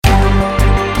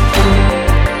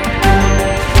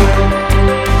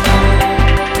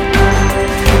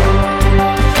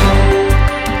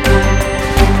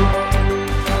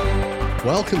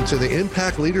Welcome to the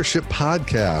Impact Leadership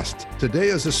Podcast. Today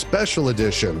is a special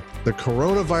edition, the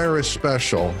Coronavirus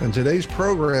Special, and today's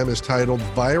program is titled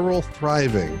Viral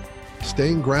Thriving,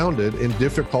 Staying Grounded in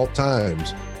Difficult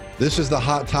Times. This is the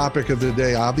hot topic of the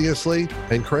day, obviously,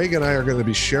 and Craig and I are going to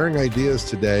be sharing ideas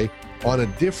today on a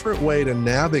different way to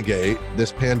navigate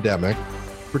this pandemic,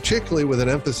 particularly with an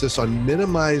emphasis on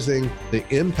minimizing the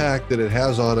impact that it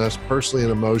has on us personally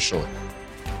and emotionally.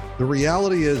 The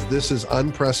reality is this is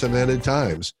unprecedented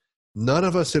times. None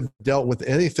of us have dealt with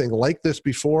anything like this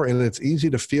before, and it's easy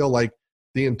to feel like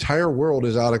the entire world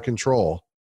is out of control.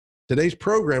 Today's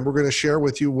program, we're going to share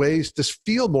with you ways to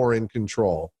feel more in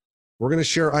control. We're going to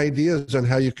share ideas on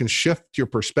how you can shift your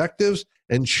perspectives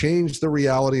and change the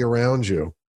reality around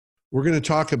you. We're going to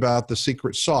talk about the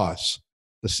secret sauce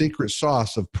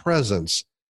of presence,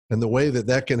 and the way that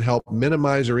that can help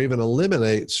minimize or even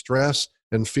eliminate stress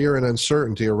and fear and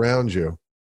uncertainty around you.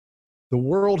 The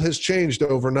world has changed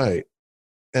overnight,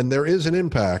 and there is an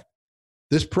impact.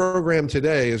 This program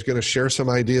today is going to share some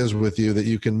ideas with you that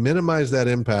you can minimize that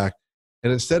impact,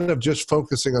 and instead of just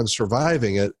focusing on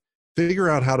surviving it, figure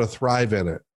out how to thrive in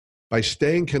it by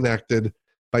staying connected,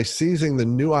 by seizing the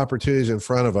new opportunities in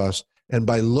front of us, and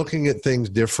by looking at things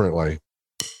differently.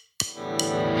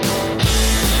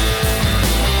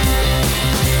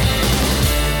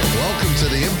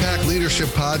 Leadership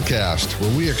Podcast,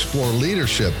 where we explore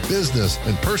leadership, business,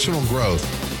 and personal growth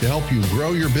to help you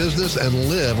grow your business and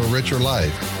live a richer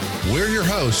life. We're your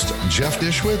hosts, Jeff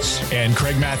Dishwitz and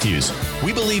Craig Matthews.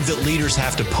 We believe that leaders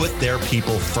have to put their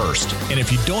people first. And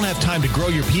if you don't have time to grow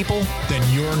your people, then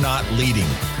you're not leading.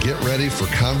 Get ready for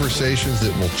conversations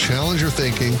that will challenge your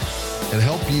thinking and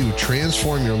help you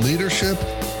transform your leadership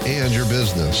and your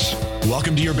business.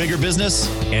 Welcome to your bigger business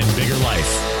and bigger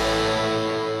life.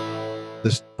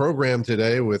 This program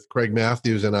today with Craig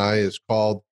Matthews and I is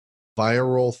called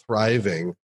Viral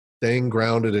Thriving, Staying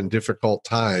Grounded in Difficult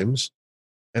Times.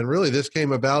 And really this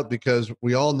came about because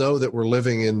we all know that we're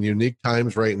living in unique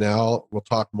times right now. We'll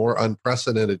talk more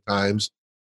unprecedented times.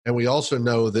 And we also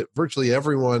know that virtually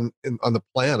everyone on the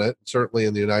planet, certainly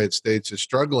in the United States, is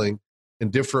struggling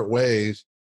in different ways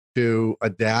to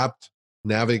adapt,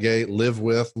 navigate, live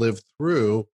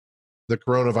through the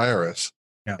coronavirus.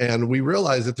 Yeah. And we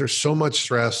realize that there's so much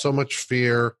stress, so much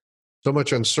fear, so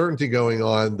much uncertainty going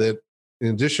on that in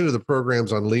addition to the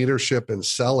programs on leadership and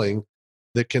selling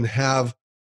that can have,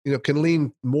 can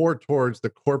lean more towards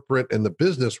the corporate and the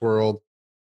business world,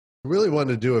 I really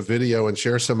wanted to do a video and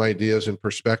share some ideas and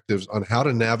perspectives on how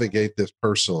to navigate this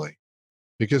personally,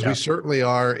 because we certainly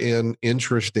are in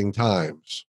interesting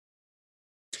times.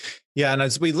 Yeah. And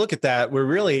as we look at that, we're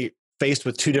really faced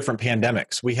with two different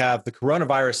pandemics. We have the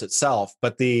coronavirus itself,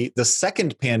 but the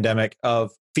second pandemic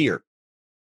of fear.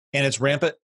 And it's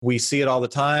rampant. We see it all the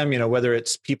time, whether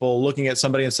it's people looking at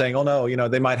somebody and saying, oh no,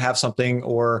 they might have something,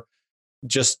 or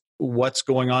just what's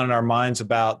going on in our minds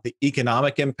about the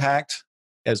economic impact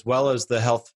as well as the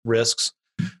health risks.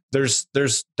 There's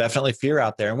definitely fear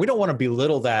out there. And we don't want to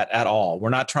belittle that at all. We're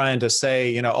not trying to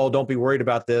say, oh, don't be worried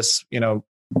about this. The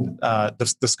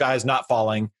sky's not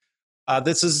falling.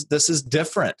 This is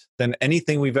different than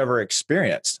anything we've ever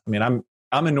experienced. I mean,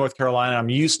 I'm in North Carolina. I'm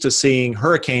used to seeing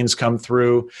hurricanes come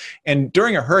through, and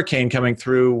during a hurricane coming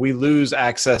through, we lose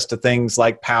access to things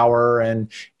like power and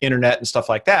internet and stuff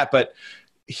like that. But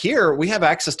here we have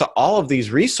access to all of these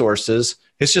resources.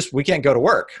 It's just we can't go to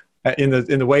work in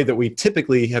the way that we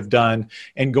typically have done,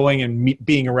 and going and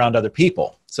being around other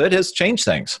people. So it has changed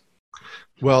things.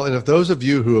 Well, and if those of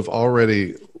you who have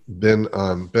already been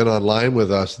online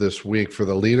with us this week for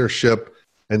the leadership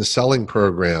and selling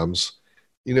programs,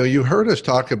 you heard us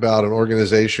talk about an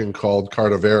organization called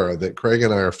Cardivera that Craig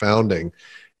and I are founding.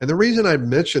 And the reason I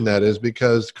mention that is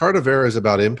because Cardivera is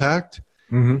about impact.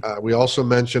 Mm-hmm. We also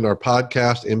mentioned our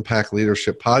podcast, Impact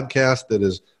Leadership Podcast, that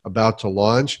is about to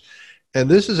launch. And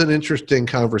this is an interesting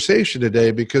conversation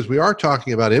today because we are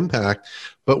talking about impact,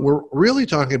 but we're really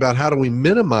talking about how do we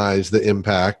minimize the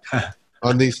impact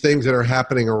on these things that are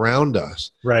happening around us.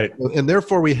 Right. And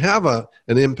therefore we have an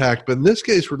impact, but in this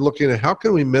case, we're looking at how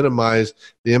can we minimize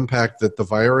the impact that the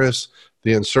virus,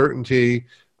 the uncertainty,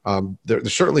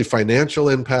 there's certainly financial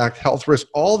impact, health risk,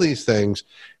 all these things,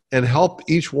 and help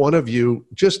each one of you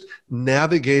just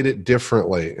navigate it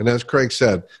differently. And as Craig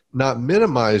said, not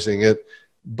minimizing it,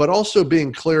 but also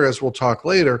being clear, as we'll talk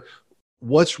later,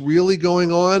 what's really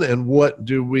going on and what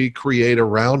do we create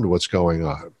around what's going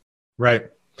on. Right.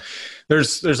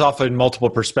 There's often multiple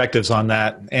perspectives on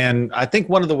that. And I think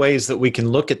one of the ways that we can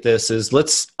look at this is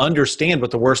let's understand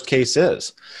what the worst case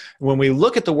is. When we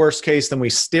look at the worst case, then we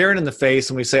stare it in the face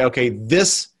and we say, okay,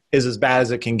 this is as bad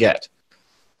as it can get.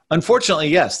 Unfortunately,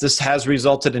 yes, this has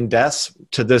resulted in deaths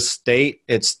to this date.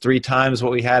 It's 3 times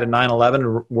what we had in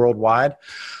 9/11 worldwide.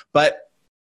 But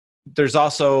there's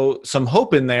also some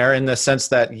hope in there in the sense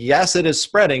that, yes, it is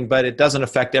spreading, but it doesn't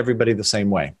affect everybody the same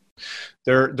way.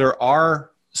 There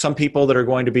are some people that are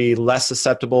going to be less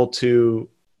susceptible to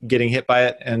getting hit by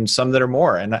it and some that are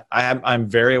more. And I'm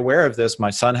very aware of this. My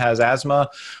son has asthma.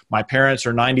 My parents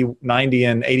are 90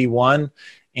 and 81,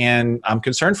 and I'm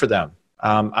concerned for them.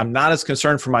 I'm not as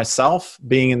concerned for myself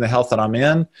being in the health that I'm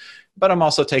in, but I'm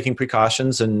also taking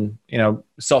precautions and,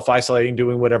 self-isolating,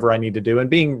 doing whatever I need to do and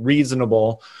being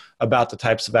reasonable about the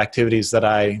types of activities that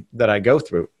I go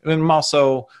through. And I'm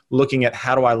also looking at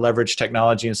how do I leverage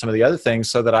technology and some of the other things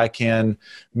so that I can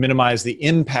minimize the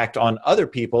impact on other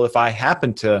people if I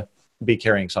happen to be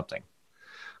carrying something.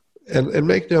 And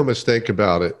make no mistake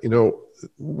about it.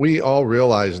 We all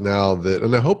realize now that,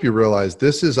 and I hope you realize,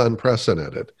 this is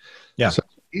unprecedented. Yeah. So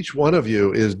each one of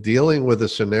you is dealing with a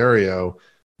scenario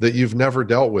that you've never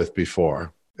dealt with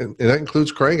before. And that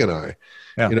includes Craig and I.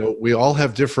 Yeah. We all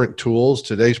have different tools.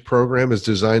 Today's program is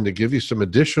designed to give you some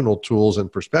additional tools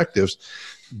and perspectives.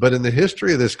 But in the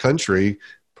history of this country,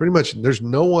 pretty much there's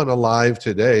no one alive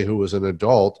today who was an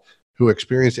adult who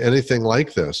experienced anything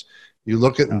like this. You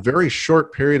look at a very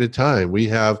short period of time. We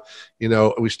have,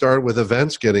 we started with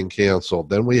events getting canceled.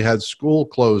 Then we had school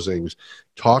closings.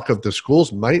 Talk of the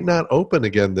schools might not open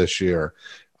again this year.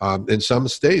 In some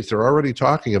states, they're already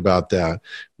talking about that.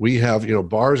 We have,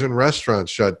 bars and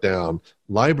restaurants shut down,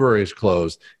 libraries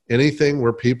closed, anything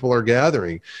where people are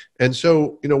gathering. And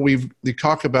so, we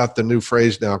talk about the new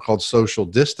phrase now called social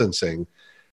distancing,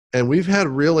 and we've had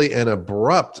really an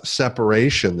abrupt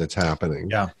separation that's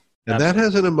happening. Yeah. And that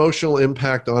has an emotional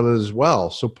impact on it as well.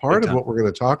 So part of what we're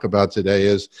going to talk about today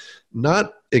is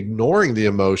not ignoring the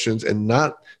emotions and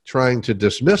not trying to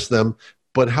dismiss them,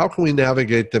 but how can we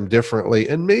navigate them differently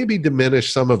and maybe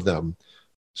diminish some of them?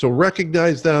 So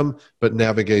recognize them, but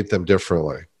navigate them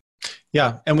differently.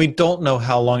 Yeah. And we don't know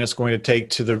how long it's going to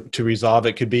take to resolve.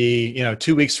 It could be,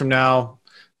 2 weeks from now,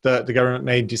 the government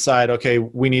may decide, okay,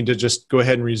 we need to just go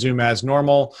ahead and resume as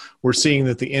normal. We're seeing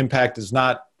that the impact is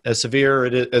not as severe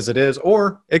as it is,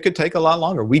 or it could take a lot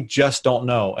longer. We just don't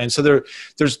know. And so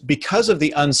there's because of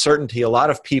the uncertainty, a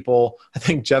lot of people, I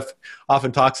think Jeff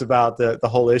often talks about the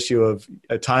whole issue of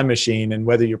a time machine and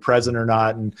whether you're present or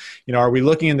not. And, are we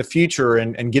looking in the future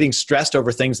and getting stressed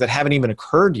over things that haven't even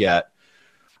occurred yet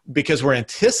because we're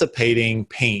anticipating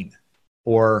pain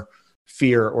or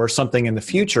fear or something in the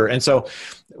future. And so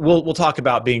we'll talk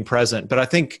about being present. But I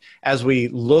think as we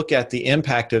look at the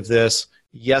impact of this,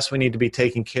 yes, we need to be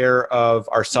taking care of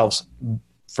ourselves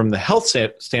from the health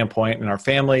standpoint and our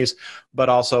families, but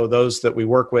also those that we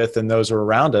work with and those who are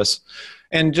around us,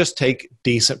 and just take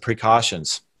decent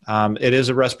precautions. It is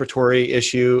a respiratory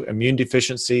issue. Immune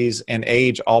deficiencies and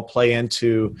age all play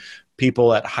into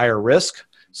people at higher risk.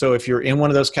 So if you're in one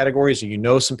of those categories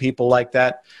or some people like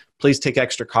that, please take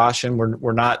extra caution.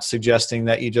 We're not suggesting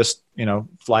that you just,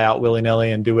 fly out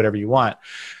willy-nilly and do whatever you want.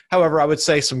 However, I would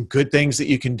say some good things that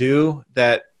you can do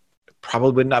that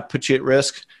probably would not put you at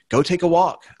risk. Go take a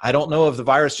walk. I don't know of the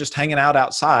virus just hanging out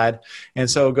outside. And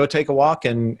so go take a walk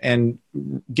and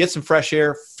get some fresh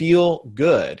air, feel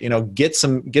good, get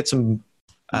some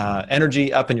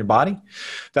energy up in your body.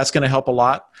 That's going to help a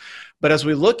lot. But as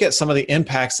we look at some of the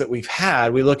impacts that we've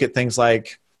had, we look at things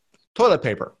like toilet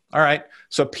paper. All right.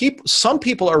 So some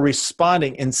people are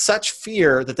responding in such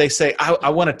fear that they say, I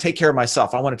want to take care of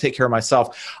myself. I want to take care of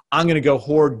myself. I'm going to go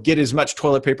hoard, get as much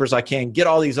toilet paper as I can, get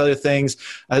all these other things.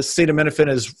 Acetaminophen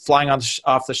is flying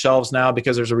off the shelves now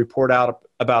because there's a report out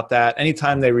about that.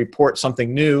 Anytime they report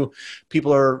something new,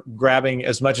 people are grabbing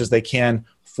as much as they can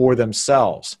for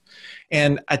themselves.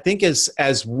 And I think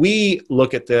as we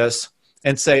look at this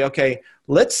and say, okay,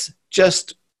 let's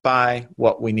just buy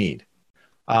what we need.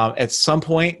 At some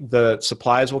point, the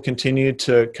supplies will continue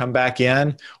to come back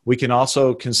in. We can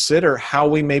also consider how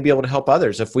we may be able to help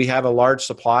others. If we have a large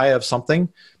supply of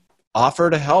something, offer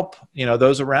to help,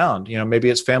 those around. Maybe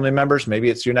it's family members, maybe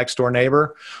it's your next door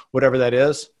neighbor, whatever that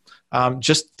is.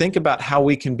 Just think about how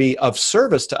we can be of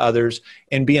service to others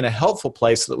and be in a helpful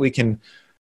place so that we can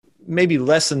maybe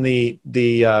lessen the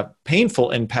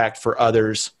painful impact for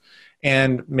others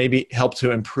and maybe help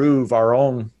to improve our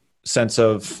own sense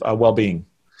of well-being.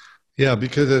 Yeah,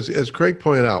 because as Craig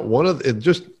pointed out,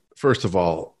 first of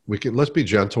all, let's be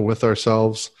gentle with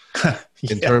ourselves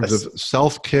in terms of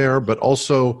self-care, but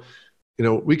also,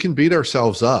 we can beat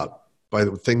ourselves up by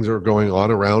the things that are going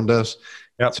on around us.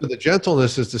 Yep. So the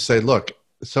gentleness is to say, look,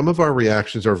 some of our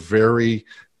reactions are very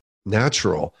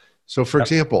natural. So for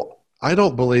example, I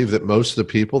don't believe that most of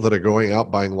the people that are going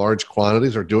out buying large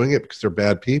quantities are doing it because they're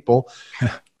bad people.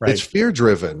 Right. It's fear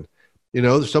driven.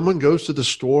 Someone goes to the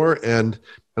store and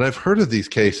I've heard of these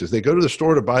cases. They go to the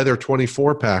store to buy their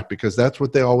 24 pack because that's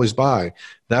what they always buy.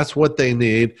 That's what they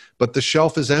need, but the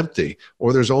shelf is empty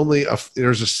or there's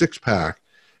a 6 pack.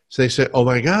 So they say, oh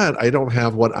my God, I don't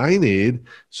have what I need.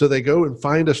 So they go and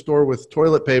find a store with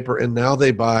toilet paper and now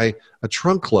they buy a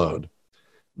trunk load.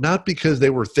 Not because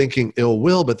they were thinking ill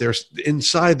will, but they're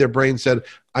inside their brain said,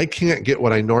 I can't get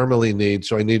what I normally need,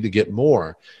 so I need to get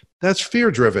more. That's fear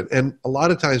driven. And a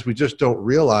lot of times we just don't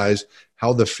realize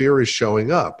how the fear is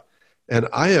showing up. And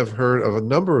I have heard of a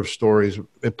number of stories,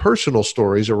 personal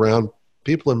stories around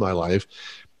people in my life.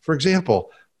 For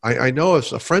example, I know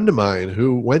of a friend of mine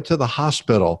who went to the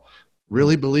hospital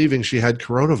really believing she had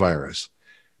coronavirus.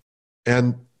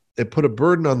 And it put a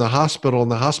burden on the hospital,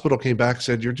 and the hospital came back and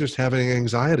said, you're just having an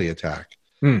anxiety attack.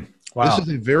 Wow. This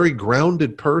is a very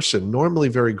grounded person, normally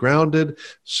very grounded,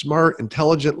 smart,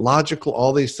 intelligent, logical,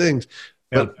 all these things.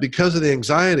 But because of the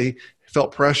anxiety,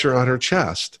 felt pressure on her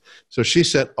chest. So she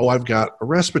said, oh, I've got a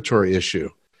respiratory issue.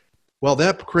 Well,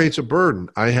 that creates a burden.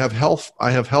 I have health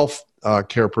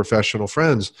care professional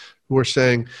friends who are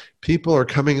saying people are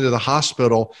coming into the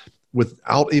hospital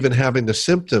without even having the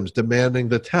symptoms, demanding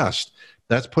the test.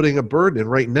 That's putting a burden. And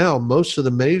right now, most of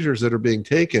the measures that are being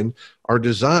taken are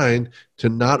designed to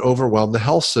not overwhelm the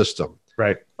health system.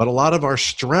 Right. But a lot of our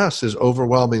stress is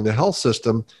overwhelming the health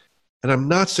system. And I'm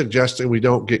not suggesting we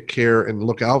don't get care and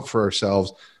look out for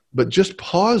ourselves, but just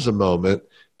pause a moment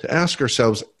to ask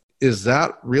ourselves, is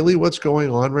that really what's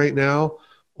going on right now?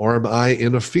 Or am I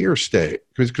in a fear state?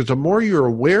 Because the more you're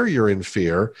aware you're in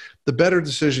fear, the better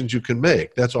decisions you can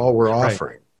make. That's all we're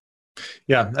offering.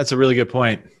 Yeah, that's a really good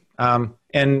point.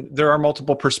 And there are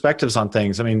multiple perspectives on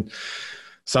things. I mean,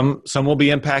 some will be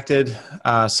impacted,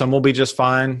 some will be just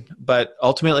fine, but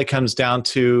ultimately it comes down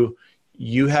to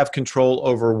you have control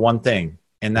over one thing,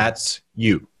 and that's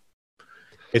you.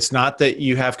 It's not that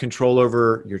you have control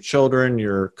over your children,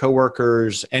 your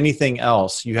coworkers, anything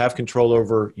else. You have control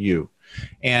over you.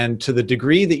 And to the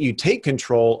degree that you take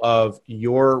control of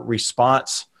your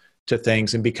response to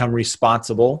things and become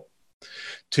responsible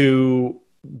to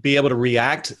be able to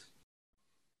react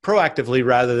proactively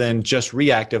rather than just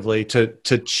reactively,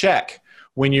 to check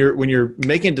when you're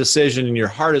making a decision and your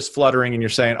heart is fluttering and you're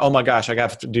saying, oh my gosh, I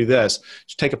got to do this.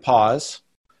 Just take a pause,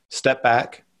 step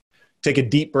back, take a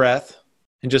deep breath,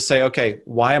 and just say, okay,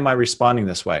 why am I responding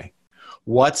this way?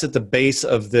 What's at the base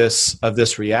of this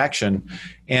reaction?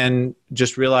 And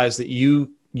just realize that you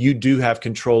do have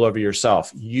control over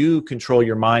yourself. You control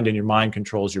your mind, and your mind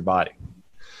controls your body.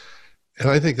 And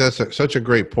I think that's such a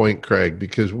great point, Craig,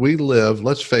 because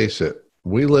let's face it,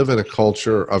 we live in a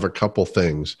culture of a couple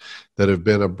things that have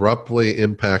been abruptly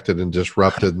impacted and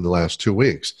disrupted in the last 2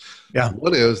 weeks. Yeah.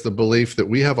 One is the belief that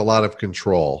we have a lot of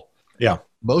control. Yeah.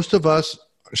 Most of us,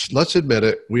 let's admit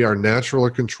it, we are natural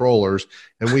controllers,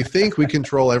 and we think we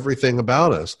control everything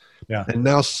about us. Yeah. And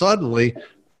now suddenly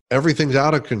everything's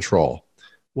out of control.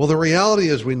 Well, the reality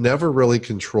is we never really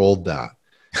controlled that.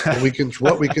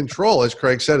 What we control, as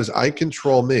Craig said, is I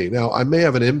control me. Now, I may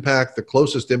have an impact. The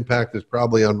closest impact is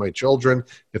probably on my children.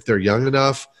 If they're young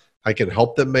enough, I can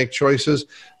help them make choices.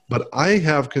 But I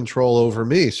have control over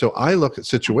me. So I look at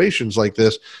situations like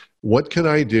this. What can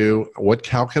I do?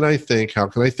 How can I think? How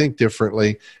can I think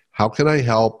differently? How can I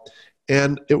help?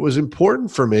 And it was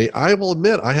important for me. I will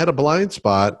admit I had a blind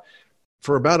spot.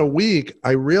 For about a week,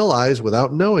 I realized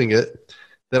without knowing it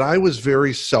that I was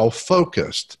very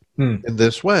self-focused in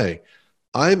this way.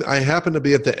 I happen to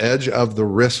be at the edge of the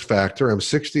risk factor. I'm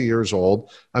 60 years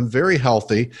old. I'm very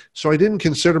healthy. So I didn't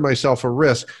consider myself a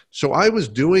risk. So I was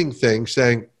doing things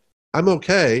saying, I'm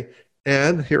okay.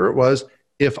 And here it was,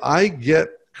 if I get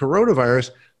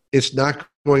coronavirus, it's not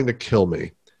going to kill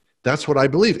me. That's what I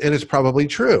believe. And it's probably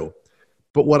true.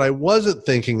 But what I wasn't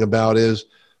thinking about is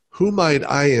who might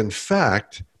I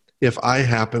infect if I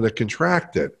happen to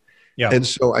contract it? Yeah. And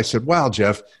so I said, wow,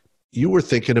 Jeff, you were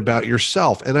thinking about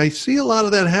yourself. And I see a lot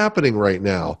of that happening right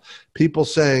now. People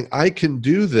saying, I can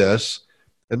do this.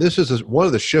 And this is one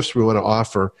of the shifts we want to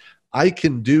offer. I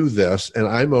can do this and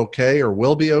I'm okay or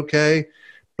will be okay.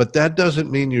 But that doesn't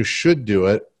mean you should do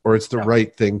it or it's the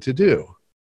right thing to do.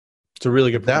 It's a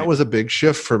really good point. That was a big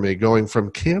shift for me, going from,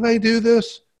 can I do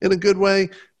this in a good way,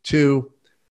 to,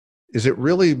 is it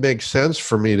really make sense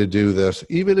for me to do this,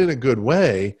 even in a good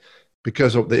way,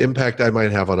 because of the impact I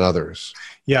might have on others?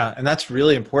 Yeah, and that's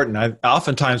really important.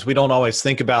 Oftentimes we don't always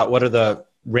think about what are the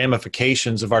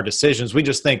ramifications of our decisions. We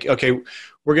just think, okay,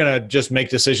 we're going to just make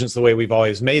decisions the way we've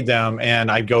always made them.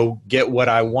 And I go get what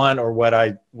I want or what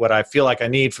I feel like I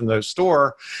need from the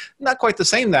store. Not quite the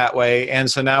same that way. And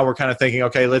so now we're kind of thinking,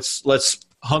 okay, let's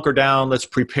hunker down. Let's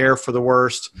prepare for the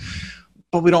worst.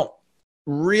 But we don't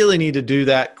really need to do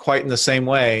that quite in the same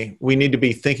way. We need to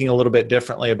be thinking a little bit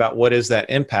differently about what is that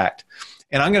impact.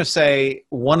 And I'm going to say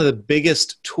one of the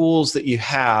biggest tools that you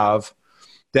have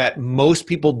that most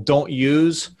people don't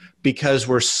use because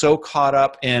we're so caught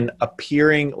up in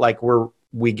appearing like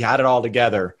we got it all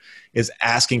together is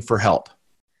asking for help.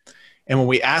 And when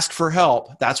we ask for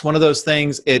help, that's one of those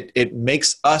things, it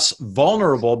makes us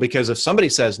vulnerable, because if somebody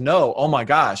says no, oh my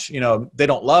gosh, they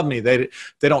don't love me, they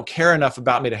don't care enough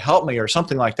about me to help me or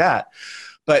something like that.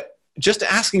 But just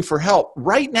asking for help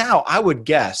right now, I would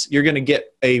guess you're going to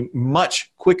get a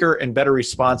much quicker and better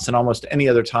response than almost any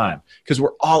other time, because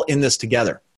we're all in this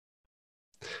together.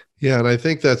 Yeah, and I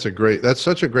think that's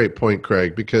such a great point,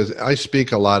 Craig, because I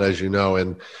speak a lot, as you know,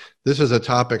 and this is a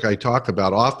topic I talk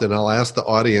about often. I'll ask the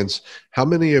audience, how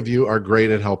many of you are great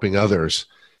at helping others?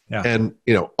 Yeah. And,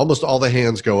 almost all the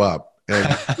hands go up.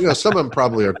 And, some of them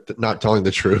probably are not telling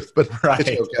the truth, but right.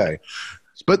 It's okay.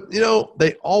 But,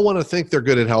 they all want to think they're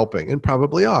good at helping, and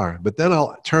probably are. But then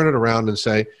I'll turn it around and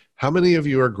say, how many of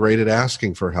you are great at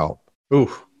asking for help?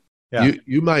 Ooh, yeah.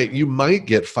 You might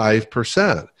get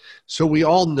 5%. So we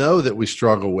all know that we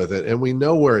struggle with it, and we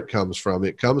know where it comes from.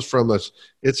 It comes from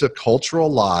it's a cultural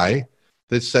lie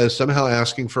that says somehow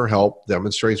asking for help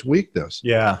demonstrates weakness.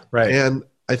 Yeah, right. And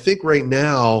I think right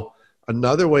now,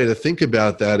 another way to think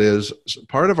about that is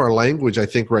part of our language, I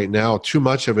think right now, too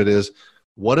much of it is,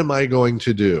 what am I going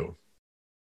to do?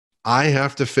 I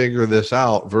have to figure this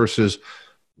out versus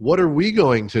what are we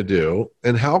going to do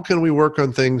and how can we work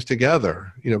on things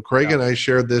together? Craig and I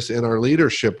shared this in our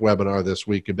leadership webinar this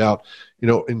week about,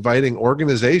 inviting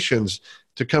organizations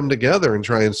to come together and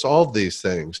try and solve these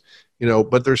things.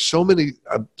 But there's so much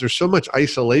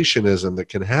isolationism that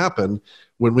can happen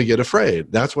when we get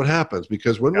afraid. That's what happens,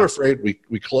 because when we're afraid,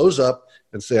 we close up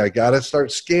and say, I got to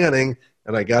start scanning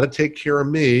and I got to take care of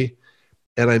me.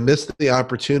 And I miss the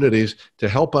opportunities to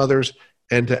help others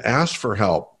and to ask for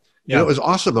help. It was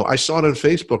awesome, though. I saw it on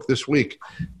Facebook this week.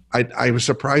 I was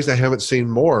surprised I haven't seen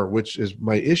more, which is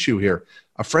my issue here.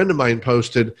 A friend of mine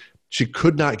posted she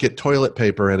could not get toilet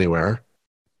paper anywhere,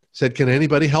 said, can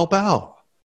anybody help out?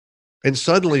 And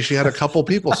suddenly she had a couple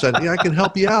people said, yeah, I can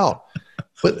help you out.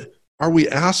 But are we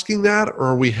asking that, or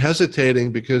are we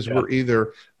hesitating because we're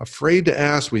either afraid to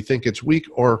ask, we think it's weak,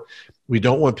 or we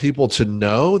don't want people to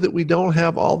know that we don't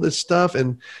have all this stuff?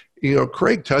 And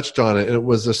Craig touched on it, and it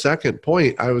was the second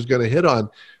point I was going to hit on.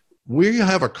 We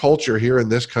have a culture here in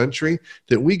this country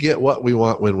that we get what we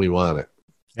want when we want it.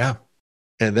 Yeah.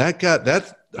 And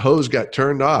that hose got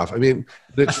turned off. I mean,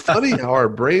 it's funny how our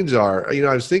brains are.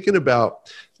 I was thinking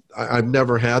about, I've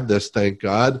never had this, thank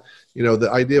God, the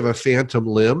idea of a phantom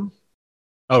limb.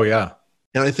 Oh, yeah.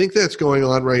 And I think that's going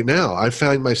on right now. I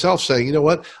find myself saying, you know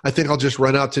what? I think I'll just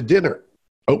run out to dinner.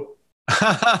 Oh,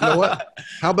 you know what?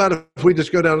 How about if we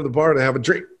just go down to the bar and have a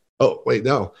drink? Oh, wait,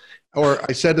 no. Or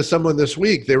I said to someone this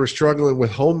week, they were struggling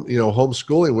with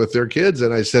homeschooling with their kids.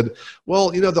 And I said,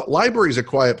 well, the library's a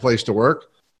quiet place to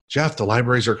work. Jeff, the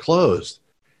libraries are closed.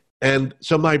 And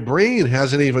so my brain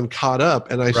hasn't even caught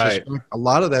up. And I suspect a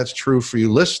lot of that's true for you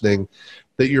listening,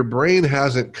 that your brain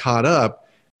hasn't caught up.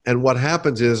 And what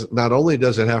happens is not only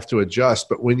does it have to adjust,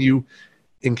 but when you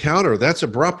encounter, that's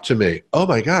abrupt to me. Oh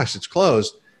my gosh, it's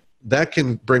closed. That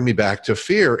can bring me back to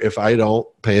fear if I don't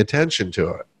pay attention to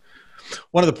it.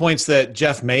 One of the points that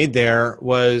Jeff made there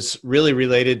was really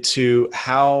related to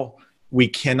how we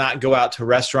cannot go out to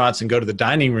restaurants and go to the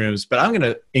dining rooms, but I'm going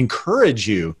to encourage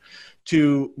you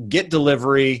to get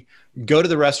delivery, go to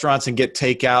the restaurants and get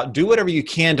takeout, do whatever you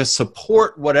can to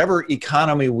support whatever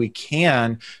economy we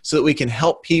can so that we can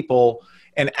help people.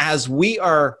 And as we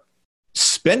are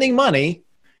spending money,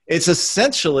 it's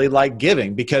essentially like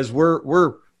giving, because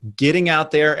we're getting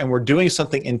out there and we're doing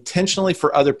something intentionally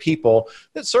for other people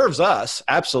that serves us,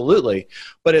 absolutely,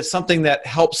 but it's something that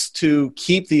helps to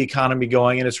keep the economy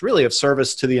going, and it's really of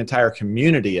service to the entire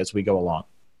community as we go along.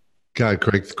 God,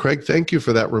 Craig, thank you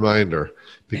for that reminder,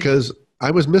 because I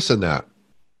was missing that.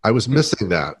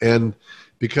 And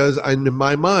because in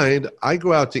my mind, I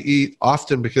go out to eat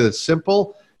often because it's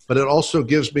simple, but it also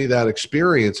gives me that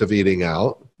experience of eating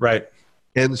out. Right.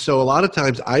 And so a lot of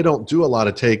times I don't do a lot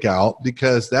of takeout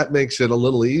because that makes it a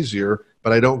little easier,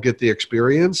 but I don't get the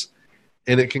experience.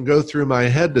 And it can go through my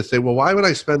head to say, well, why would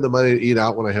I spend the money to eat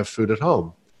out when I have food at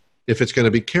home if it's going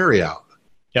to be carry out?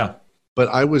 Yeah. But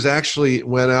I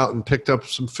went out and picked up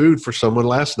some food for someone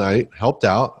last night, helped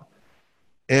out.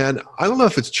 And I don't know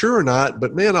if it's true or not,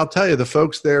 but man, I'll tell you, the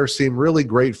folks there seem really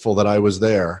grateful that I was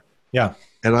there. Yeah.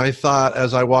 And I thought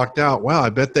as I walked out, wow, I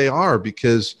bet they are,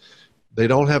 because they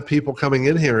don't have people coming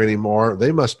in here anymore.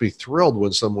 They must be thrilled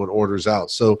when someone orders out.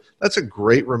 So that's a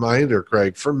great reminder,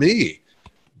 Craig, for me.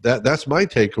 That's my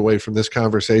takeaway from this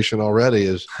conversation already,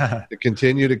 is to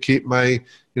continue to keep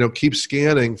keep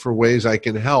scanning for ways I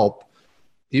can help,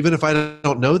 even if I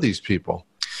don't know these people.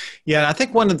 Yeah, and I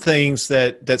think one of the things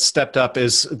that stepped up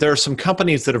is there are some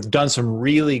companies that have done some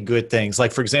really good things.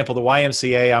 Like, for example, the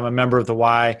YMCA, I'm a member of the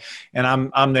Y, and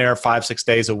I'm there 5-6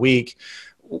 days a week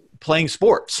playing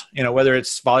sports, whether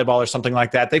it's volleyball or something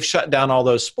like that. They've shut down all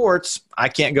those sports. I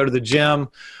can't go to the gym,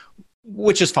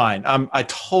 which is fine. I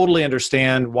totally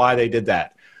understand why they did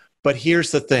that. But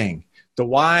here's the thing. The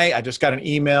Y, I just got an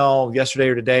email yesterday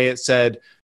or today. It said,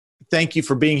 thank you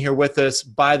for being here with us.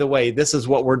 By the way, this is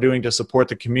what we're doing to support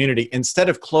the community. Instead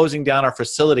of closing down our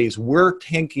facilities, we're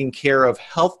taking care of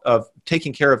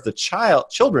the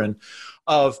children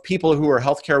of people who are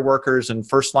healthcare workers and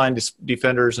first line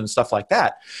defenders and stuff like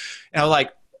that. And I'm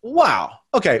like, wow,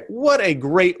 okay, what a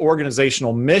great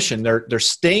organizational mission. They're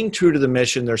staying true to the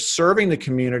mission. They're serving the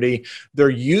community. They're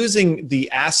using the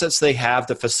assets they have,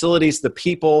 the facilities, the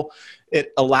people.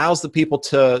 It allows the people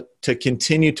to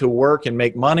continue to work and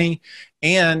make money,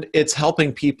 and it's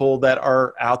helping people that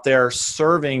are out there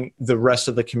serving the rest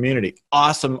of the community.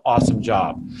 Awesome, awesome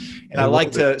job. And I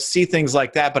like to see things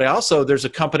like that. But there's a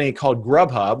company called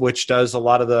Grubhub, which does a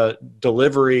lot of the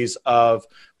deliveries of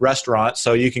restaurants.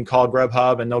 So you can call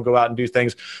Grubhub and they'll go out and do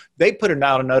things. They put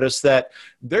out a notice that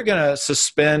they're going to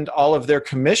suspend all of their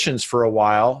commissions for a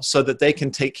while so that they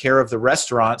can take care of the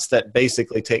restaurants that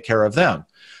basically take care of them.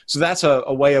 So that's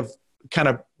a way of kind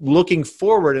of looking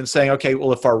forward and saying, okay,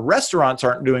 well, if our restaurants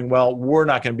aren't doing well, we're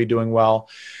not going to be doing well.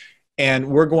 And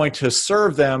we're going to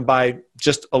serve them by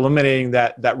just eliminating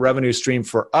that revenue stream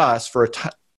for us for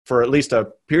at least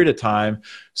a period of time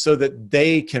so that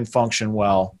they can function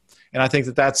well. And I think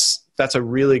that's a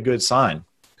really good sign.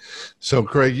 So,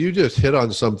 Craig, you just hit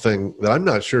on something that I'm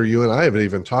not sure you and I haven't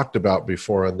even talked about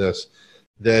before on this,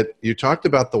 that you talked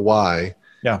about the why.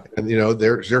 Yeah. And,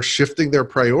 they're shifting their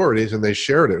priorities, and they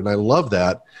shared it. And I love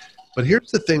that. But here's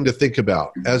the thing to think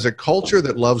about. As a culture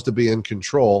that loves to be in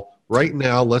control, right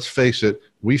now, let's face it,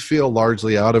 we feel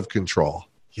largely out of control.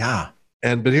 Yeah.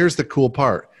 But here's the cool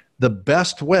part. The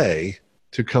best way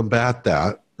to combat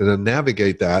that and to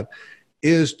navigate that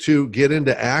is to get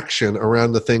into action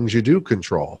around the things you do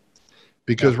control.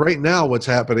 Because right now what's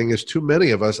happening is too many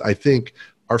of us, I think,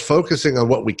 are focusing on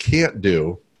what we can't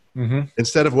do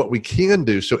instead of what we can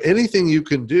do. So anything you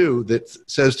can do that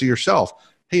says to yourself,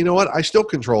 hey, you know what? I still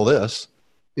control this.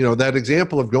 That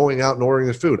example of going out and ordering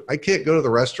the food. I can't go to the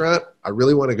restaurant. I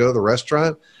really want to go to the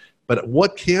restaurant. But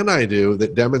what can I do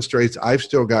that demonstrates I've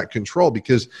still got control?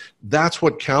 Because that's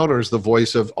what counters the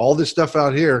voice of all this stuff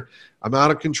out here. I'm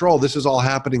out of control. This is all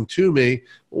happening to me.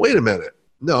 Wait a minute.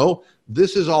 No,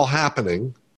 this is all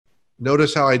happening.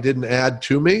 Notice how I didn't add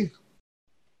to me?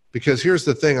 Because here's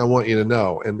the thing I want you to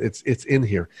know, and it's in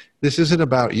here. This isn't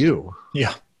about you.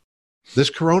 Yeah.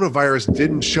 This coronavirus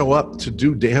didn't show up to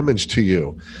do damage to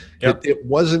you. Yep. It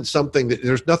wasn't something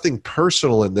there's nothing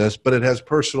personal in this, but it has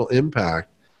personal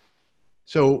impact.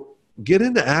 So get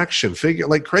into action.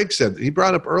 Like Craig said, he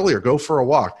brought up earlier, go for a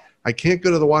walk. I can't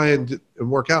go to the Y and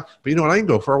work out, but you know what? I can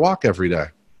go for a walk every day.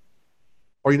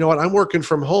 Or you know what? I'm working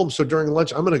from home, so during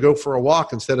lunch, I'm going to go for a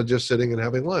walk instead of just sitting and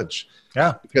having lunch.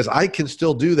 Yeah. Because I can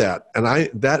still do that. And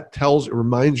that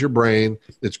reminds your brain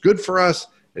it's good for us.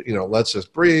 It, lets us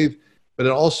breathe, but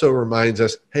it also reminds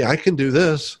us, hey, I can do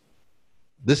this.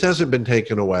 This hasn't been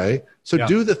taken away. So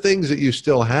do the things that you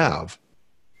still have.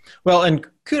 Well, and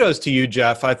kudos to you,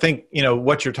 Jeff. I think,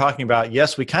 what you're talking about,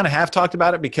 yes, we kind of have talked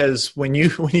about it, because when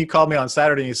you called me on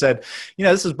Saturday and you said,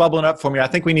 this is bubbling up for me, I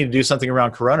think we need to do something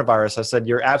around coronavirus. I said,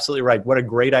 you're absolutely right. What a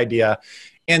great idea.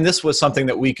 And this was something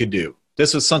that we could do.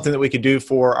 This was something that we could do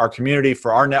for our community,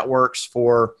 for our networks,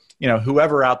 for,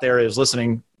 whoever out there is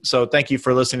listening. So thank you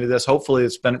for listening to this. Hopefully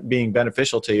it's been being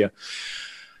beneficial to you.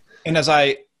 And as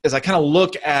I kind of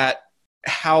look at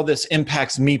how this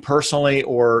impacts me personally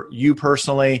or you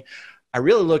personally, I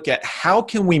really look at how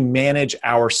can we manage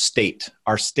our state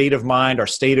of mind, our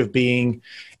state of being.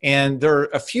 And there are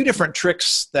a few different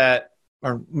tricks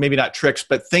or maybe not tricks,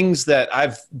 but things that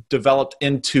I've developed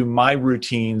into my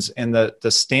routines and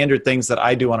the standard things that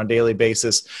I do on a daily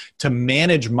basis to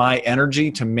manage my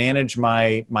energy, to manage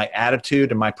my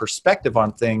attitude and my perspective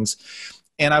on things.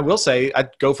 And I will say I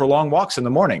go for long walks in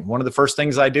the morning. One of the first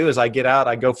things I do is I get out,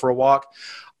 I go for a walk.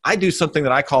 I do something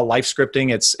that I call life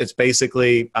scripting. It's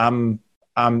basically I'm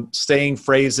I'm saying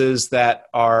phrases that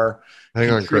are. Hang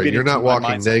on, Craig. You're not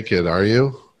walking naked, are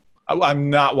you? I'm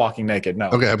not walking naked. No.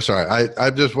 Okay, I'm sorry. I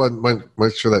just want to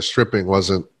make sure that stripping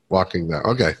wasn't walking there.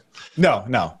 Okay.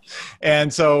 No.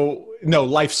 And so, no,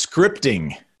 life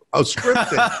scripting. Oh,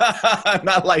 scripting.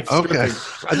 Not life stripping. Okay.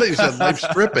 I thought you said life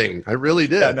stripping. I really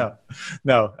did. Yeah,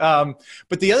 no.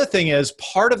 But the other thing is,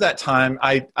 part of that time,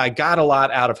 I got a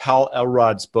lot out of Hal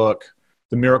Elrod's book,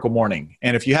 The Miracle Morning.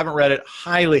 And if you haven't read it,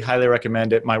 highly, highly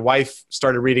recommend it. My wife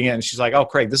started reading it and she's like, oh,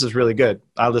 Craig, this is really good.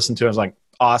 I listened to it. I was like,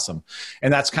 awesome.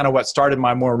 And that's kind of what started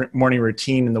my morning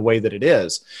routine in the way that it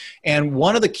is. And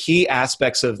one of the key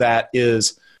aspects of that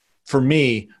is, for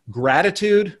me,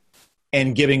 gratitude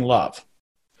and giving love.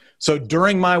 So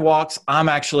during my walks, I'm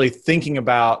actually thinking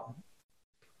about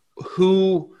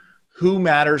who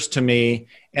matters to me.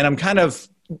 And I'm kind of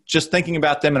just thinking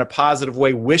about them in a positive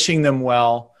way, wishing them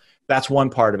well. That's one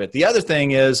part of it. The other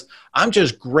thing is, I'm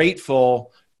just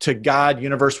grateful to God,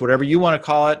 universe, whatever you want to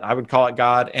call it. I would call it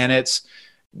God. And it's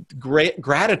great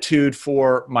gratitude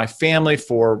for my family,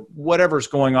 for whatever's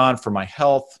going on, for my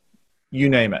health, you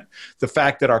name it. The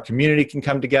fact that our community can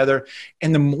come together.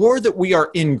 And the more that we are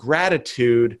in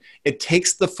gratitude, it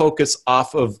takes the focus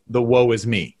off of the woe is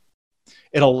me.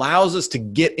 It allows us to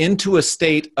get into a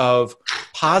state of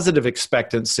positive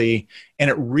expectancy, and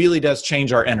it really does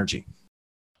change our energy.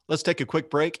 Let's take a quick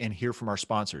break and hear from our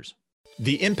sponsors.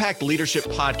 The Impact Leadership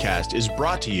Podcast is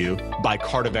brought to you by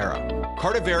Cartavera.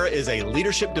 Cartavera is a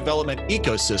leadership development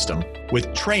ecosystem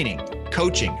with training,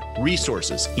 coaching,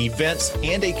 resources, events,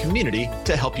 and a community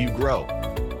to help you grow.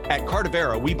 At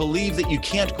Cartavera, we believe that you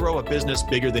can't grow a business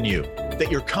bigger than you, that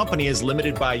your company is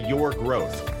limited by your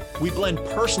growth. We blend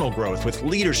personal growth with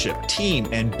leadership, team,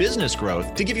 and business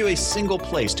growth to give you a single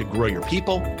place to grow your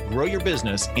people, grow your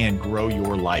business, and grow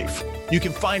your life. You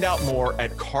can find out more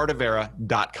at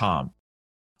cartavera.com.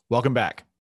 Welcome back.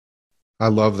 I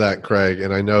love that, Craig.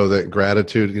 And I know that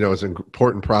gratitude, is an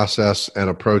important process and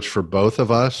approach for both of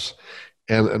us.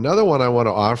 And another one I want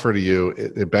to offer to you,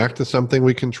 back to something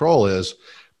we control, is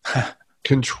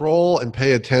control and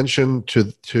pay attention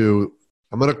to,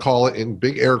 I'm going to call it in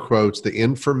big air quotes, the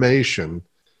information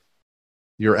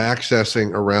you're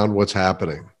accessing around what's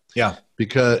happening. Yeah.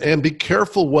 And be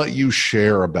careful what you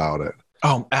share about it.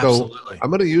 Oh, absolutely. So I'm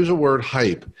going to use a word,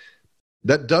 hype.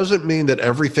 That doesn't mean that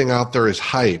everything out there is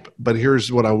hype, but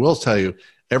here's what I will tell you.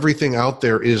 Everything out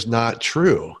there is not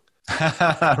true.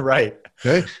 Right.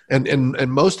 Okay.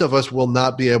 And most of us will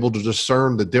not be able to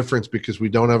discern the difference because we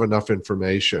don't have enough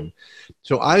information.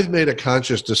 So I've made a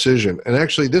conscious decision. And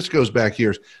actually this goes back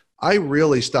years. I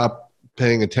really stopped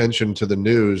paying attention to the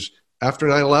news after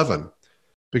 9/11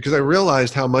 because I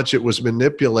realized how much it was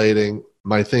manipulating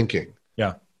my thinking.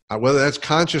 Yeah. Whether that's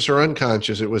conscious or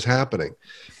unconscious, it was happening.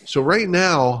 So right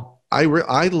now, I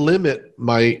limit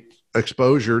my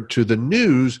exposure to the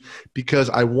news because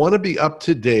I want to be up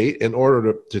to date in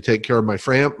order to take care of my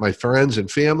friends and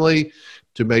family,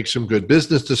 to make some good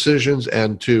business decisions,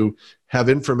 and to have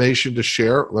information to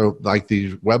share, like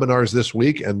these webinars this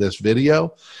week and this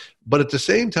video. But at the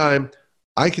same time,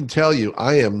 I can tell you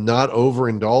I am not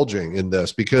overindulging in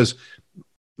this because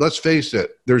let's face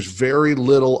it, there's very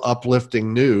little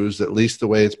uplifting news, at least the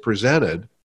way it's presented.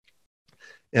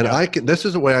 And this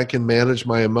is a way I can manage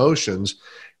my emotions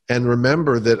and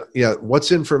remember that,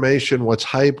 what's information, what's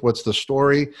hype, what's the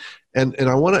story. And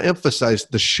I want to emphasize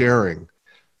the sharing.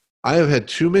 I have had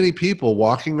too many people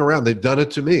walking around. They've done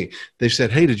it to me. They said,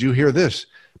 hey, did you hear this?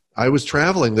 I was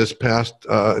traveling this past,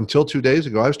 until 2 days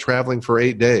ago, I was traveling for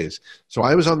 8 days. So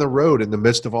I was on the road in the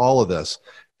midst of all of this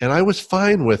and I was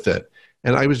fine with it.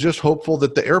 And I was just hopeful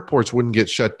that the airports wouldn't get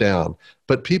shut down.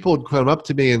 But people would come up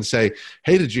to me and say,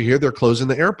 hey, did you hear they're closing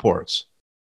the airports?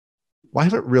 Well, I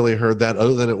haven't really heard that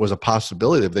other than it was a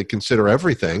possibility if they consider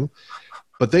everything.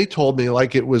 But they told me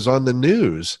like it was on the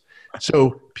news.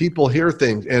 So people hear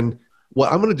things. And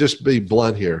I'm going to just be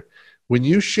blunt here. When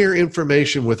you share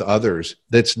information with others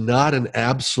that's not an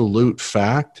absolute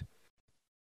fact,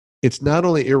 it's not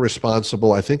only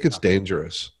irresponsible, I think it's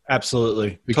dangerous.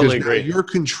 Absolutely. Because totally agree. You're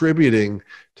contributing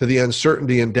to the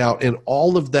uncertainty and doubt, and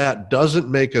all of that doesn't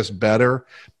make us better.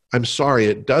 I'm sorry,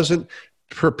 it doesn't.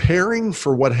 Preparing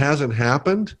for what hasn't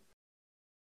happened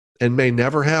and may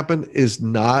never happen is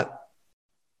not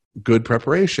good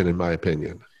preparation, in my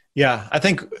opinion. Yeah, I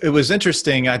think it was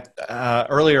interesting.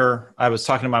 Earlier, I was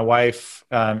talking to my wife,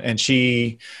 and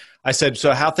I said,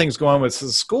 so how things going with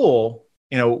the school?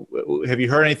 Have you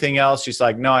heard anything else? She's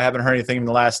like, no, I haven't heard anything in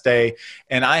the last day.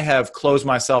 And I have closed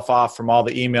myself off from all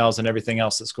the emails and everything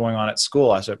else that's going on at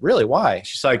school. I said, really? Why?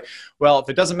 She's like, well, if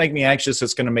it doesn't make me anxious,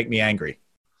 it's going to make me angry.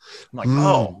 I'm like,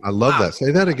 oh, I love wow. that.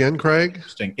 Say that again, Craig.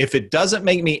 Interesting. If it doesn't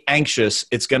make me anxious,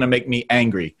 it's going to make me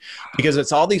angry, because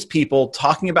it's all these people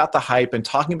talking about the hype and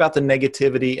talking about the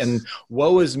negativity and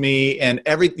woe is me and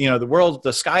the world,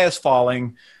 the sky is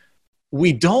falling.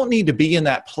 We don't need to be in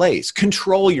that place.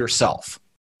 Control yourself.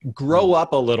 Grow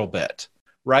up a little bit,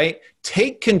 right?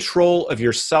 Take control of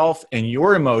yourself and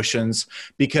your emotions,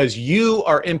 because you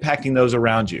are impacting those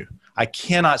around you. I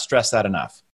cannot stress that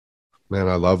enough. Man,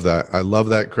 I love that. I love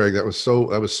that, Craig. That was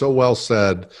so well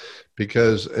said,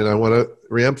 because, and I want to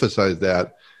reemphasize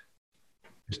that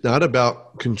it's not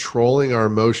about controlling our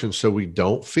emotions so we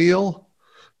don't feel,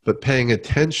 but paying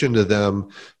attention to them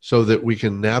so that we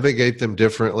can navigate them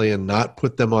differently and not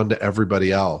put them onto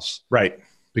everybody else. Right.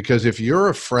 Because if you're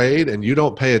afraid and you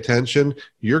don't pay attention,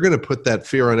 you're going to put that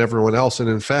fear on everyone else. And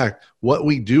in fact, what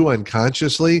we do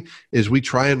unconsciously is we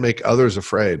try and make others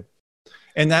afraid.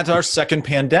 And that's our second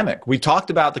pandemic. We talked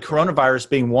about the coronavirus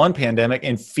being one pandemic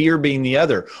and fear being the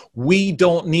other. We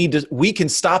don't need to, we can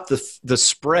stop the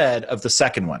spread of the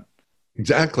second one.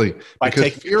 Exactly.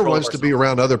 Because fear wants to be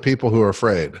around other people who are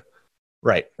afraid.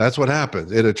 Right. That's what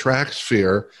happens. It attracts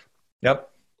fear. Yep.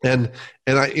 And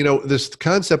this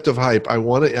concept of hype, I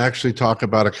want to actually talk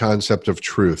about a concept of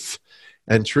truth.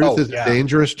 And truth is a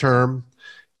dangerous term.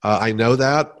 I know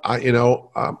that.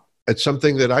 It's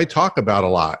something that I talk about a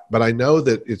lot, but I know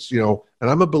that it's, and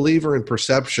I'm a believer in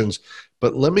perceptions,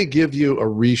 but let me give you a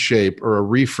reshape or a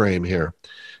reframe here.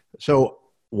 So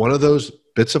one of those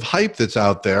bits of hype that's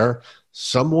out there,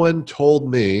 someone told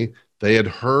me they had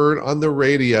heard on the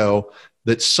radio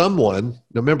that someone,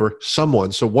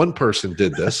 so one person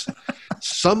did this,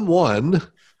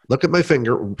 look at my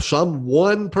finger,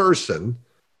 one person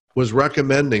was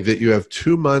recommending that you have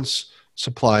 2 months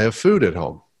supply of food at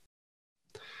home.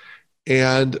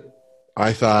 And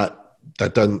I thought, I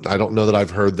don't know that I've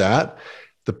heard that.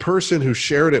 The person who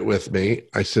shared it with me,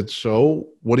 I said, so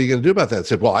what are you going to do about that? I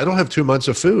said, well, I don't have 2 months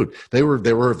of food. They were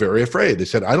very afraid. They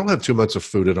said, I don't have 2 months of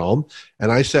food at home.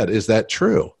 And I said, is that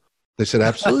true? They said,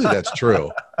 absolutely, that's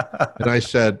true. And I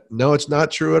said, no, it's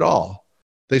not true at all.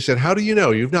 They said, how do you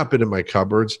know? You've not been in my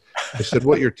cupboards. I said,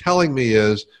 what you're telling me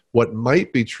is what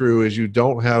might be true is you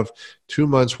don't have 2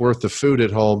 months worth of food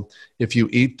at home if you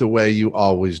eat the way you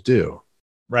always do.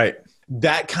 Right.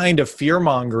 That kind of fear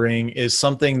mongering is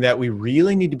something that we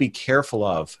really need to be careful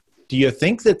of. Do you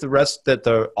think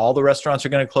that all the restaurants are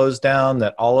going to close down,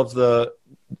 that all of the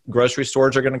grocery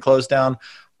stores are going to close down?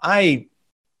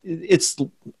 It's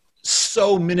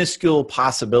so minuscule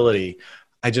possibility.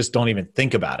 I just don't even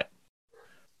think about it.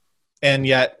 And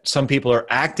yet some people are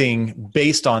acting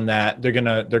based on that. They're going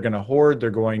to hoard.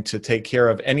 They're going to take care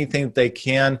of anything that they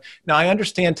can. Now, I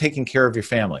understand taking care of your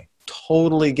family.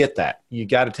 Totally get that. You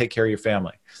got to take care of your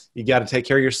family. You got to take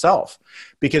care of yourself,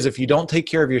 because if you don't take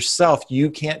care of yourself, you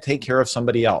can't take care of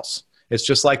somebody else. It's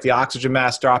just like the oxygen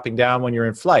mask dropping down when you're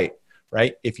in flight,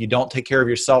 right? If you don't take care of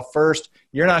yourself first,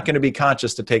 you're not going to be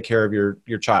conscious to take care of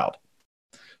your child.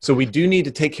 So we do need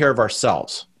to take care of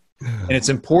ourselves. And it's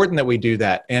important that we do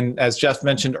that. And as Jeff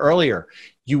mentioned earlier,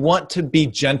 you want to be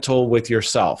gentle with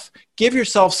yourself. Give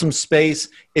yourself some space.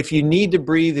 If you need to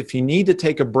breathe, if you need to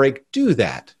take a break, do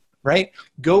that, right?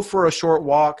 Go for a short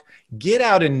walk. Get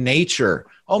out in nature.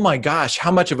 Oh my gosh,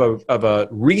 how much of a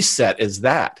reset is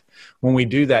that when we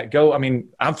do that?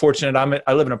 I'm fortunate.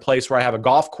 I live in a place where I have a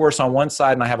golf course on one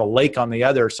side and I have a lake on the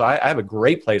other. So I have a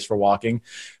great place for walking.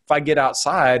 If I get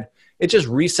outside, it just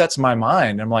resets my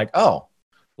mind. I'm like, oh,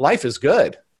 life is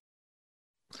good.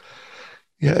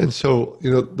 Yeah. And so,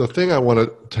 the thing I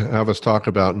want to have us talk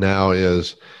about now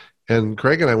is, and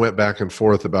Craig and I went back and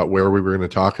forth about where we were going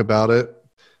to talk about it.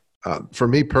 For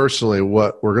me personally,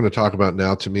 what we're going to talk about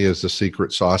now to me is the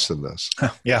secret sauce in this.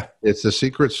 Yeah. It's the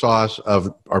secret sauce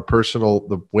of our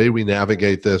the way we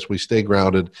navigate this, we stay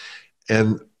grounded.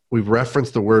 And we've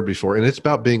referenced the word before, and it's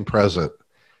about being present.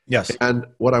 Yes. And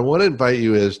what I want to invite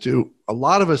you is a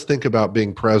lot of us think about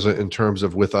being present in terms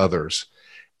of with others.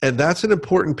 And that's an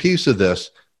important piece of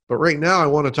this. But right now I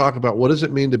want to talk about what does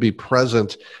it mean to be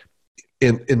present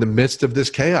in the midst of this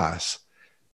chaos?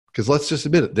 Because let's just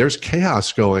admit it, there's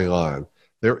chaos going on.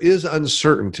 There is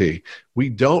uncertainty. We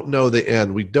don't know the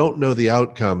end. We don't know the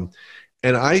outcome.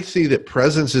 And I see that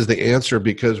presence is the answer,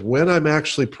 because when I'm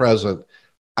actually present,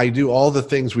 I do all the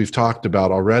things we've talked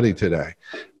about already today.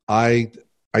 I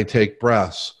take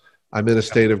breaths. I'm in a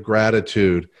state of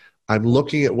gratitude. I'm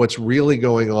looking at what's really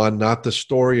going on, not the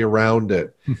story around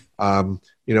it.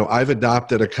 I've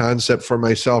adopted a concept for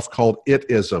myself called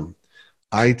itism.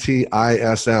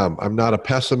 ITISM. I'm not a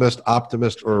pessimist,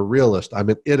 optimist, or a realist. I'm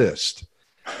an itist.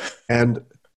 And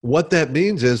what that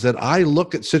means is that I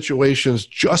look at situations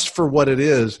just for what it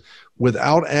is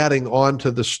without adding on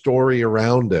to the story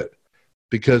around it.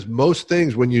 Because most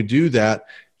things, when you do that,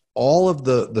 all of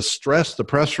the stress, the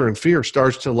pressure, and fear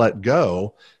starts to let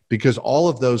go, because all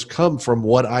of those come from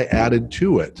what I added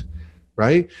to it,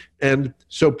 right? And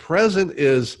so present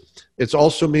it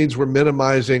also means we're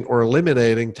minimizing or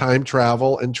eliminating time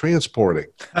travel and transporting.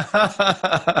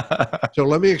 So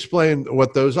let me explain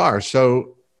what those are.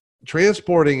 So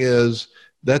transporting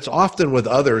that's often with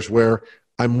others, where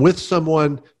I'm with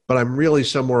someone, but I'm really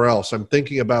somewhere else. I'm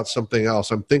thinking about something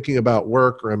else. I'm thinking about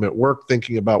work, or I'm at work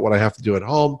thinking about what I have to do at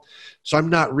home. So I'm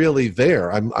not really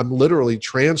there. I'm literally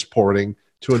transporting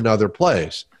to another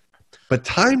place. But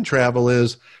time travel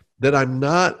is that I'm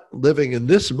not living in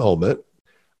this moment.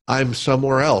 I'm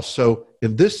somewhere else. So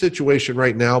in this situation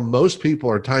right now, most people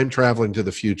are time traveling to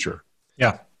the future.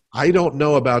 Yeah. I don't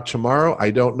know about tomorrow.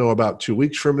 I don't know about 2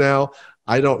 weeks from now.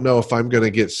 I don't know if I'm going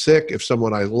to get sick, if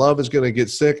someone I love is going to get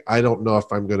sick. I don't know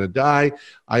if I'm going to die.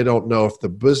 I don't know if the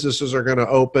businesses are going to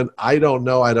open. I don't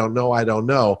know.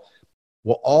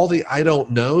 Well, all the I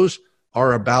don't knows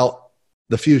are about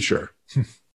the future.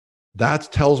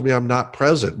 That tells me I'm not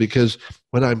present, because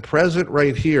when I'm present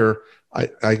right here, I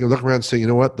can look around and say, you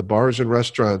know what? The bars and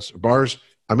restaurants,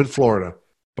 I'm in Florida.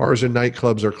 Bars and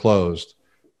nightclubs are closed.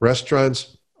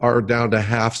 Restaurants are down to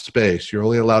half space. You're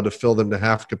only allowed to fill them to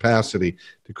half capacity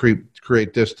to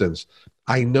create distance.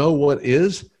 I know what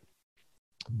is,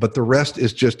 but the rest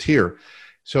is just here.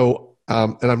 So,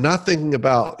 and I'm not thinking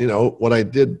about, what I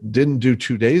didn't do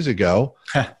 2 days ago,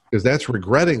 because that's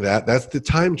regretting that. That's the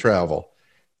time travel.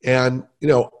 And,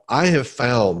 I have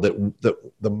found that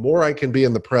the more I can be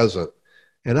in the present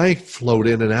and I float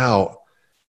in and out,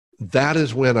 that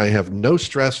is when I have no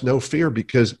stress, no fear,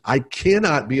 because I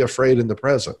cannot be afraid in the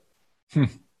present.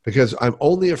 Because I'm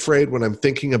only afraid when I'm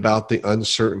thinking about the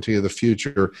uncertainty of the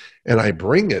future, and I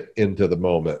bring it into the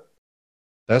moment.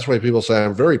 That's why people say,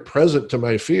 I'm very present to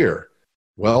my fear.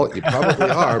 Well, you probably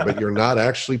are, but you're not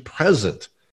actually present.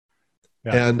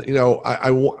 Yeah. And,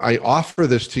 I offer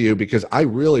this to you because I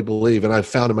really believe, and I've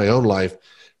found in my own life,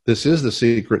 this is the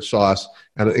secret sauce.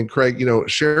 And Craig,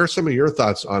 share some of your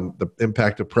thoughts on the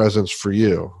impact of presence for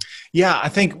you. Yeah, I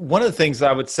think one of the things that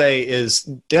I would say is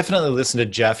definitely listen to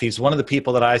Jeff. He's one of the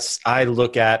people that I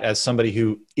look at as somebody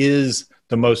who is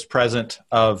the most present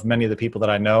of many of the people that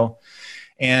I know.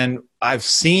 And I've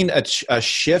seen a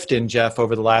shift in Jeff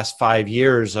over the last 5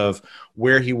 years of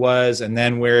where he was, and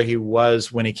then where he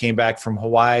was when he came back from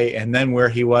Hawaii, and then where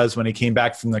he was when he came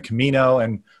back from the Camino.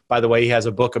 And by the way, he has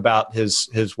a book about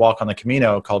his walk on the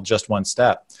Camino called Just One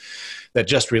Step that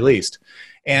just released.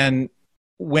 And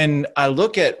when I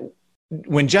look at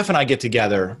when Jeff and I get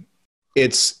together,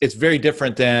 it's very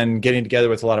different than getting together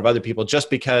with a lot of other people, just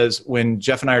because when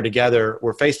Jeff and I are together,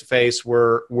 we're face to face,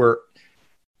 we're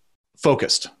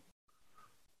focused.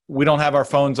 We don't have our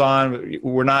phones on.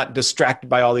 We're not distracted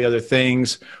by all the other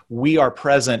things. We are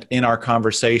present in our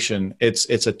conversation. It's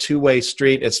a two-way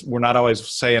street. We're not always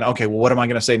saying, okay, well, what am I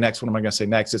going to say next? What am I going to say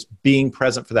next? It's being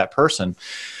present for that person.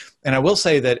 And I will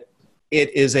say that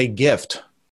it is a gift.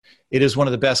 It is one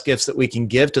of the best gifts that we can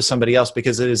give to somebody else,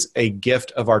 because it is a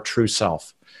gift of our true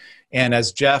self. And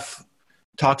as Jeff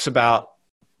talks about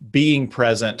being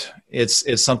present,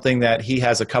 it's something that he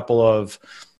has a couple of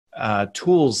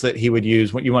tools that he would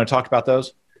use. You want to talk about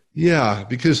those? Yeah,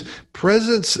 because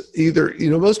presence, either,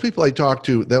 most people I talk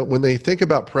to, that when they think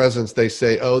about presence, they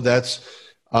say, oh, that's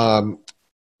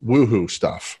woohoo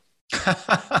stuff.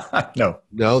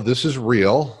 No, this is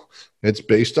real. It's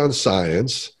based on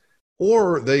science.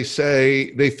 Or they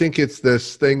think it's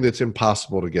this thing that's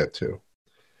impossible to get to.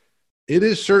 It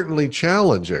is certainly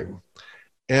challenging.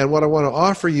 And what I want to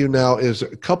offer you now is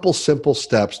a couple simple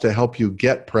steps to help you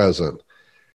get present.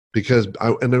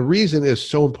 And the reason is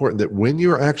so important that when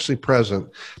you're actually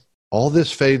present, all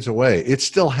this fades away. It's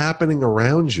still happening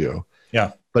around you.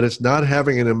 Yeah. But it's not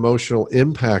having an emotional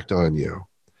impact on you.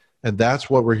 And that's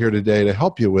what we're here today to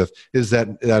help you with, is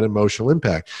that emotional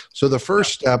impact. So the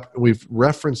first step, we've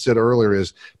referenced it earlier,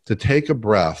 is to take a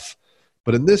breath.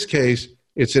 But in this case,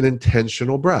 it's an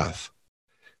intentional breath.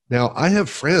 Now, I have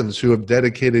friends who have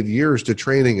dedicated years to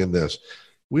training in this.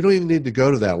 We don't even need to go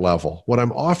to that level. What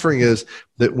I'm offering is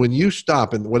that when you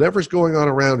stop and whatever's going on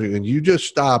around you, and you just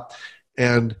stop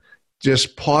and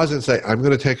just pause and say, I'm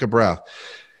going to take a breath.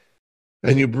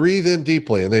 And you breathe in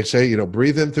deeply. And they say,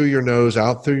 breathe in through your nose,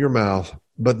 out through your mouth.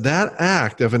 But that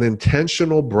act of an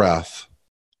intentional breath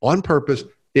on purpose,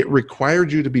 it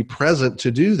required you to be present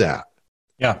to do that.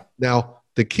 Yeah. Now,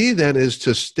 the key then is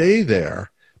to stay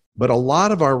there. But a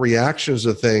lot of our reactions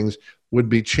to things would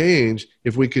be changed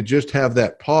if we could just have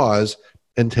that pause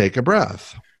and take a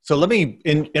breath. So let me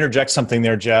interject something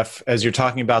there, Jeff, as you're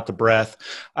talking about the breath.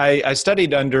 I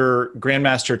studied under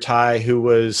Grandmaster Tai, who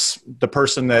was the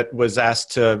person that was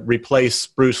asked to replace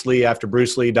Bruce Lee after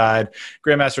Bruce Lee died.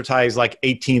 Grandmaster Tai is like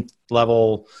 18th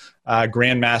level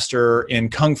Grandmaster in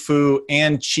Kung Fu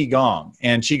and Qigong.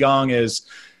 And Qigong is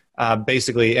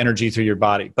basically energy through your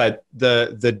body. But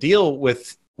the deal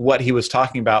with what he was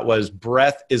talking about was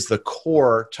breath is the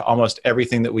core to almost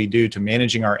everything that we do to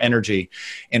managing our energy.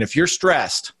 And if you're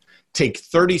stressed, take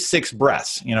 36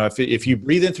 breaths. You know, if you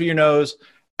breathe in through your nose,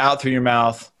 out through your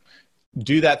mouth,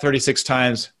 do that 36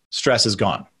 times, stress is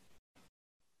gone.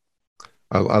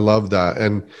 I love that.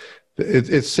 And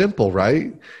it's simple,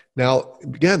 right? Now,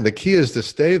 again, the key is to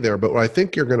stay there. But what I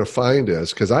think you're going to find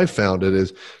is, because I found it,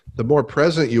 is the more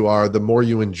present you are, the more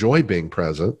you enjoy being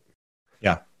present.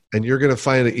 Yeah. And you're going to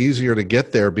find it easier to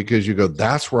get there because you go,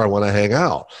 that's where I want to hang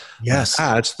out. Yes.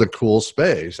 That's the cool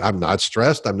space. I'm not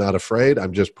stressed. I'm not afraid.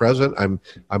 I'm just present. I'm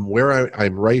where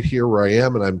I'm right here where I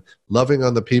am. And I'm loving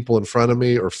on the people in front of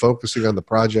me or focusing on the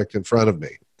project in front of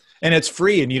me. And it's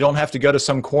free and you don't have to go to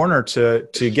some corner to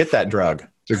get that drug.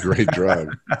 It's a great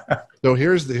drug. So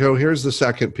here's the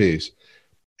second piece.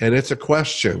 And it's a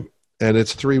question and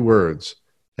it's 3 words.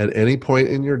 At any point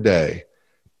in your day,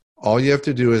 all you have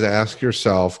to do is ask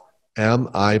yourself, am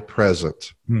I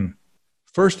present?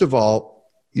 First of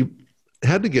all, you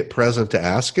had to get present to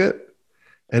ask it.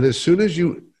 And as soon as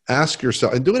you ask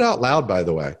yourself, and do it out loud, by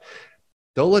the way,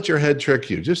 don't let your head trick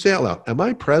you. Just say out loud, am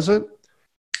I present?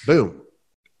 Boom.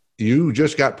 You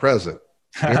just got present.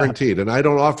 Guaranteed. And I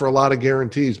don't offer a lot of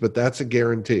guarantees, but that's a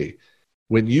guarantee.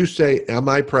 When you say, am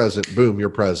I present? Boom, you're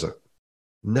present.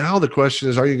 Now the question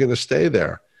is, are you going to stay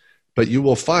there? But you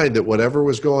will find that whatever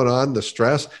was going on, the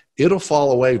stress, it'll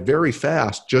fall away very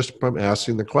fast just from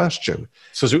asking the question.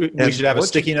 So we should have a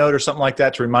sticky note or something like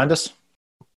that to remind us?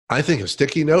 I think a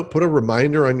sticky note, put a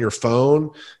reminder on your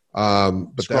phone.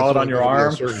 But scroll it on your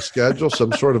arm. A certain schedule,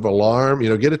 some sort of alarm,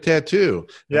 get a tattoo.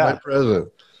 Yeah. Am I present?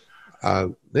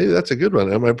 Maybe that's a good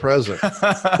one. Am I present?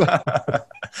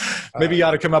 Maybe you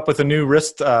ought to come up with a new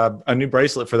a new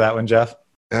bracelet for that one, Jeff.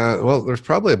 Well, there's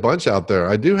probably a bunch out there.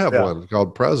 I do have one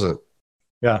called Present.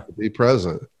 Yeah. Be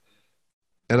present.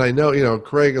 And I know,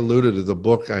 Craig alluded to the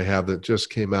book I have that just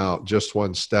came out, Just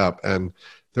One Step. And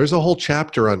there's a whole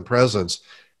chapter on presence.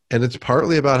 And it's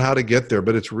partly about how to get there,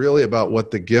 but it's really about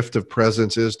what the gift of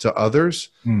presence is to others.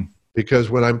 Because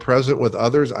when I'm present with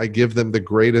others, I give them the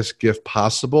greatest gift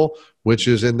possible, which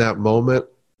is in that moment,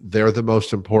 they're the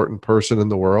most important person in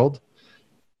the world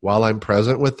while I'm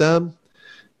present with them.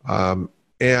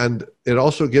 And it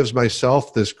also gives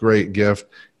myself this great gift.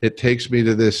 It takes me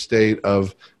to this state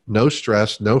of no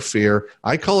stress, no fear.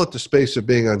 I call it the space of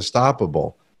being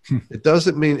unstoppable. It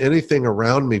doesn't mean anything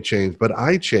around me changed, but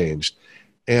I changed.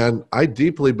 And I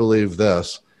deeply believe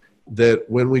this, that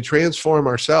when we transform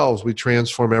ourselves, we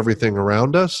transform everything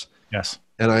around us. Yes.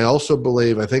 And I also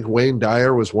believe, I think Wayne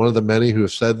Dyer was one of the many who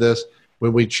have said this,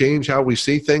 when we change how we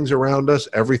see things around us,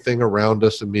 everything around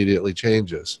us immediately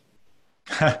changes.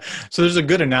 So there's a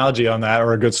good analogy on that,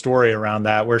 or a good story around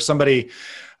that, where somebody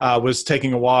was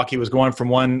taking a walk. He was going from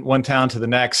one town to the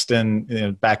next,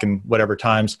 and back in whatever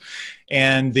times,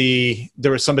 and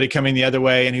there was somebody coming the other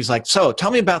way, and he's like, "So,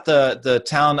 tell me about the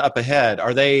town up ahead.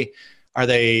 Are they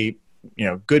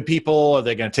good people? Are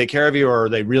they going to take care of you, or are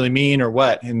they really mean, or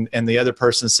what?" And the other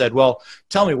person said, "Well,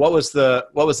 tell me, what was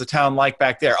the town like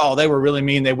back there?" "Oh, they were really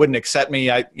mean. They wouldn't accept me.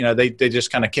 They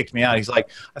just kind of kicked me out." He's like,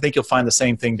 "I think you'll find the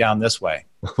same thing down this way."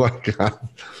 Oh my God.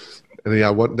 And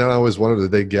now I always wondered,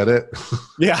 did they get it?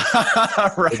 Yeah.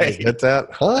 Right. Did they get that?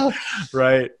 Huh?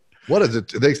 Right. What is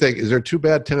it? They think, is there 2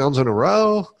 bad towns in a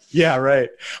row? Yeah, right.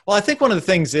 Well, I think one of the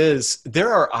things is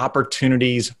there are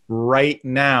opportunities right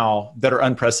now that are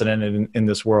unprecedented in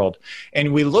this world.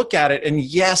 And we look at it, and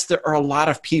yes, there are a lot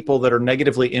of people that are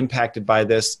negatively impacted by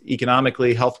this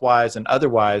economically, health-wise, and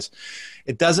otherwise.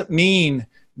 It doesn't mean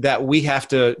that we have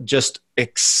to just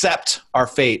accept our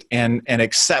fate and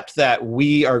accept that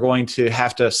we are going to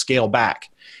have to scale back.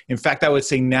 In fact, I would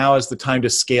say now is the time to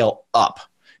scale up.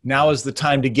 Now is the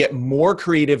time to get more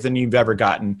creative than you've ever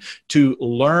gotten, to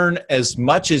learn as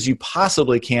much as you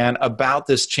possibly can about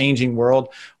this changing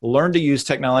world, learn to use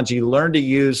technology, learn to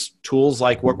use tools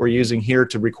like what we're using here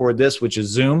to record this, which is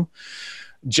Zoom.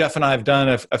 Jeff and I have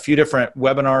done a few different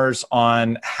webinars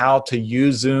on how to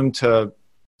use Zoom to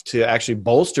actually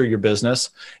bolster your business.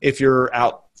 If you're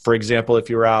out, for example, if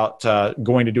you're out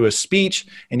going to do a speech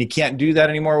and you can't do that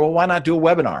anymore, well, why not do a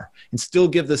webinar and still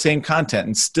give the same content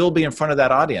and still be in front of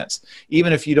that audience,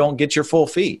 even if you don't get your full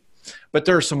fee? But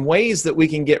there are some ways that we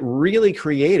can get really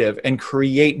creative and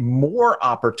create more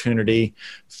opportunity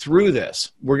through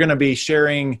this. We're going to be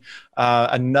sharing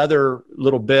another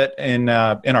little bit in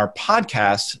our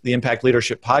podcast, the Impact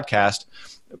Leadership Podcast,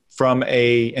 from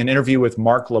an interview with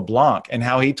Mark LeBlanc, and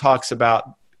how he talks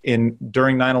about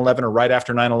during 9/11 or right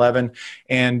after 9/11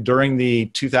 and during the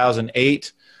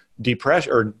 2008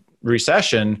 depression or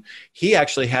recession, he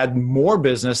actually had more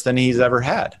business than he's ever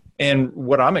had. And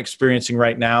what I'm experiencing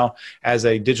right now as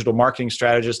a digital marketing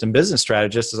strategist and business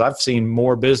strategist is I've seen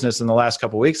more business in the last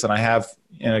couple of weeks than I have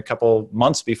in a couple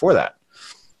months before that.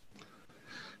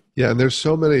 Yeah, and there's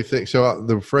so many things. So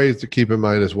the phrase to keep in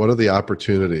mind is, what are the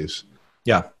opportunities?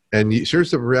 Yeah. And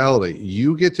here's the reality.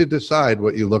 You get to decide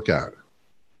what you look at.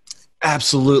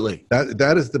 Absolutely.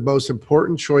 That is the most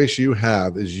important choice you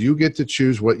have, is you get to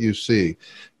choose what you see.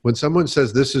 When someone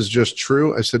says this is just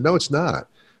true, I said, no, it's not.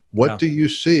 What do you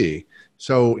see?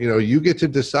 So, you get to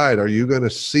decide, are you going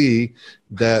to see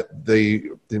that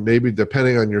maybe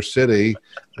depending on your city,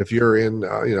 if you're in,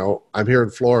 I'm here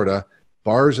in Florida,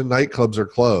 bars and nightclubs are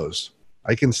closed.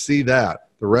 I can see that.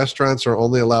 The restaurants are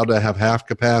only allowed to have half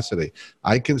capacity.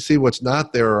 I can see what's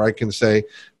not there, or I can say,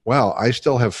 wow, I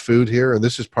still have food here, and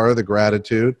this is part of the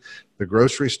gratitude. The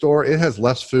grocery store, it has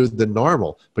less food than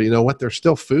normal, but you know what? There's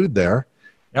still food there.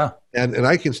 Yeah. And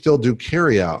I can still do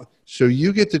carry out. So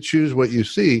you get to choose what you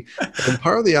see. And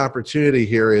part of the opportunity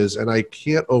here is, and I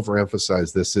can't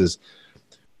overemphasize this, is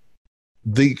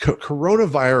the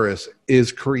coronavirus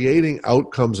is creating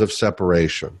outcomes of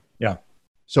separation. Yeah.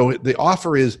 So the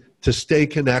offer is to stay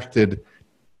connected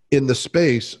in the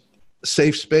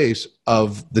safe space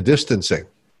of the distancing.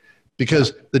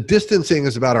 Because the distancing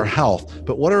is about our health,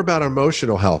 but what about our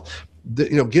emotional health?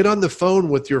 Get on the phone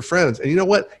with your friends, and you know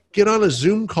what? Get on a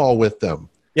Zoom call with them.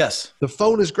 Yes. The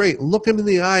phone is great. Look them in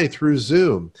the eye through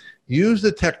Zoom. Use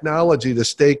the technology to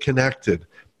stay connected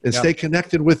and stay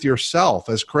connected with yourself,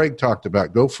 as Craig talked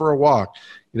about. Go for a walk.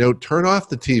 Turn off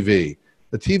the TV.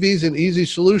 The TV is an easy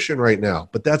solution right now,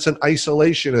 but that's an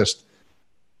isolationist.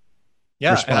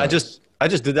 Yeah, response. And I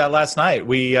just did that last night.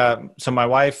 So my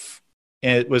wife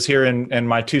was here, and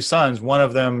my two sons, one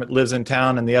of them lives in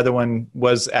town and the other one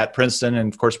was at Princeton,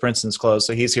 and of course Princeton's closed,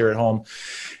 so he's here at home.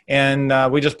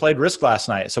 And we just played Risk last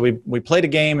night. So we played a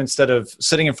game instead of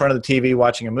sitting in front of the TV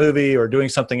watching a movie or doing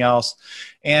something else.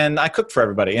 And I cooked for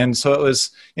everybody. And so it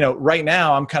was, right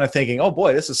now I'm kind of thinking, oh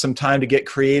boy, this is some time to get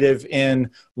creative in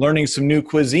learning some new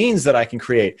cuisines that I can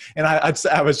create. And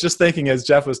I was just thinking, as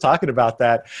Jeff was talking about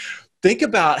that, think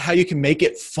about how you can make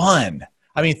it fun.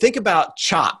 I mean, think about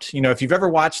Chopped. If you've ever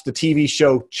watched the TV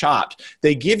show Chopped,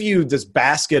 they give you this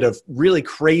basket of really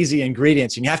crazy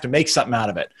ingredients and you have to make something out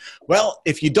of it. Well,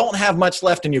 if you don't have much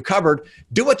left in your cupboard,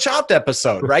 do a Chopped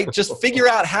episode, right? Just figure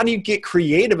out how do you get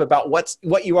creative about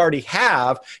what you already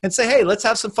have and say, hey, let's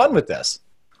have some fun with this.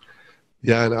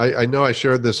 Yeah, and I know I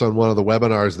shared this on one of the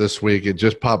webinars this week. It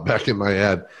just popped back in my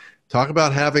head. Talk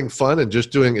about having fun and just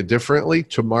doing it differently.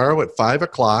 Tomorrow at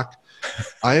 5:00,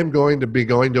 I am going to be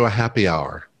going to a happy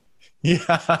hour.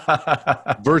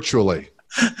 Yeah. Virtually.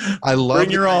 I love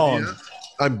Bring your own.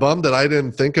 I'm bummed that I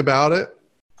didn't think about it,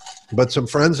 but some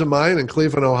friends of mine in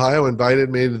Cleveland, Ohio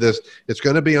invited me to this. It's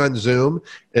going to be on Zoom.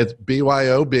 It's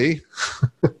BYOB.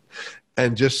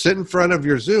 And just sit in front of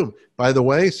your Zoom. By the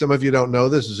way, some of you don't know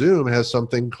this, Zoom has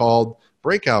something called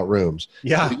breakout rooms.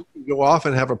 Yeah. So you can go off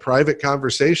and have a private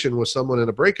conversation with someone in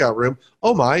a breakout room.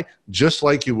 Oh my, just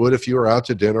like you would if you were out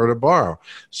to dinner at a bar.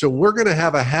 So we're going to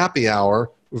have a happy hour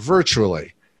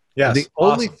virtually. Yes. The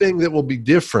only thing that will be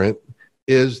different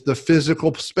is the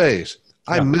physical space.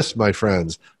 I miss my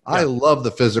friends. I love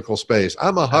the physical space.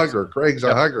 I'm a hugger. Craig's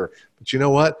a hugger. But you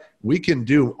know what? We can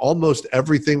do almost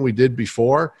everything we did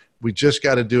before. We just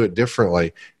got to do it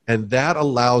differently. And that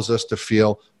allows us to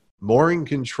feel more in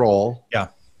control. Yeah.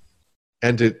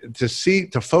 And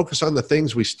to focus on the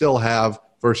things we still have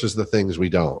versus the things we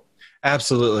don't.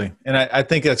 Absolutely. And I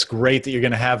think that's great that you're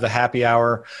going to have the happy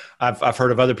hour. I've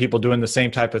heard of other people doing the same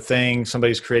type of thing.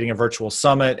 Somebody's creating a virtual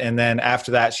summit. And then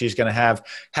after that, she's going to have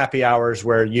happy hours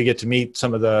where you get to meet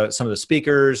some of the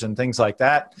speakers and things like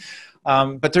that.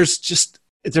 But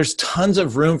there's tons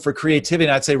of room for creativity.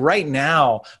 And I'd say right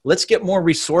now, let's get more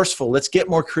resourceful. Let's get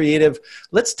more creative.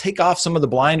 Let's take off some of the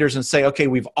blinders and say, okay,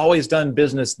 we've always done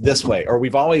business this way, or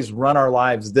we've always run our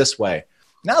lives this way.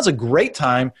 Now's a great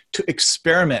time to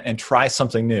experiment and try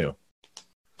something new.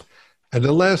 And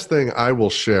the last thing I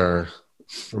will share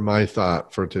for my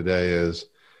thought for today is,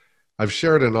 I've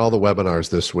shared in all the webinars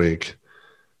this week,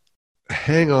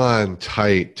 hang on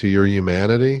tight to your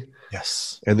humanity.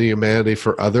 Yes. And the humanity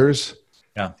for others.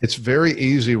 Yeah. It's very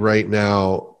easy right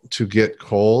now to get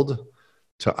cold,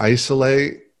 to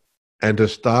isolate, and to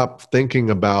stop thinking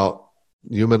about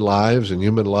human lives and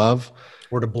human love,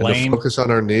 or to and blame. to focus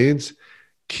on our needs.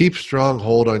 Keep strong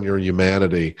hold on your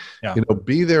humanity. Yeah.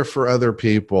 Be there for other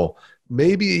people.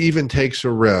 Maybe even takes a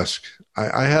risk.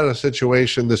 I had a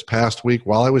situation this past week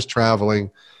while I was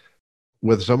traveling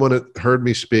with someone that heard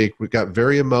me speak. We got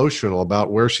very emotional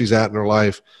about where she's at in her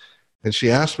life, and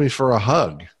she asked me for a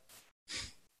hug.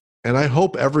 And I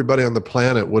hope everybody on the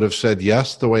planet would have said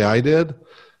yes the way I did,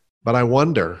 but I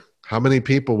wonder how many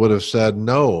people would have said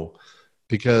no,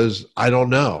 because I don't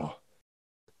know.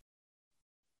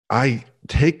 I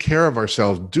take care of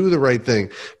ourselves, do the right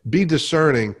thing, be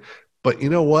discerning. But you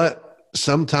know what?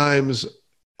 Sometimes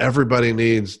everybody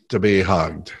needs to be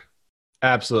hugged.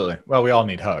 Absolutely. Well, we all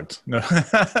need hugs. No,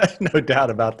 no doubt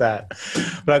about that.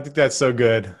 But I think that's so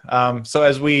good. So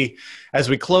as we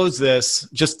close this,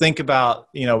 just think about,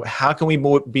 how can we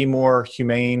be more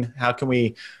humane? How can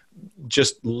we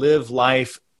just live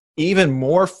life even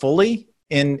more fully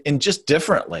and just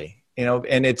differently?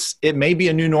 And it may be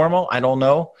a new normal. I don't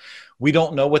know. We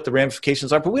don't know what the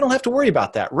ramifications are, but we don't have to worry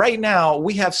about that. Right now,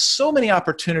 we have so many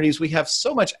opportunities. We have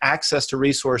so much access to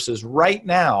resources right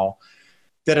now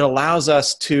that it allows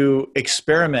us to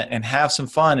experiment and have some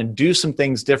fun and do some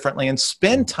things differently and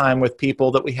spend time with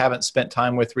people that we haven't spent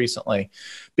time with recently,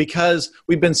 because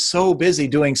we've been so busy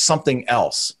doing something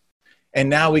else. And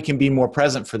now we can be more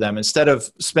present for them. Instead of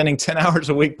spending 10 hours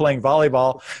a week playing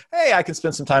volleyball, hey, I can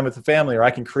spend some time with the family, or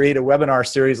I can create a webinar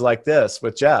series like this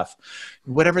with Jeff.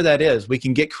 Whatever that is, we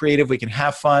can get creative, we can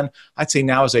have fun. I'd say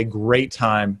now is a great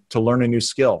time to learn a new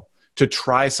skill, to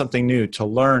try something new, to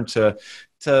learn, to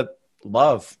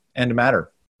love, and to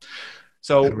matter.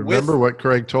 So and remember what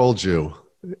Craig told you.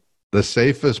 The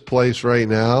safest place right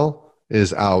now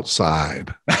is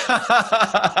outside.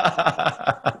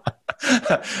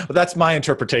 Well, that's my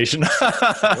interpretation.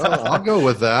 Well, I'll go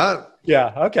with that.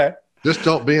 Yeah. Okay. Just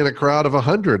don't be in a crowd of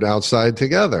 100 outside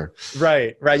together.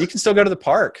 Right. You can still go to the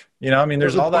park.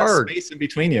 There's all that space in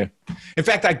between you. In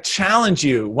fact, I challenge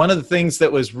you. One of the things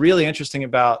that was really interesting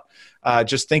about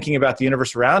just thinking about the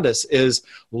universe around us is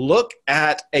look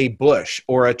at a bush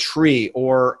or a tree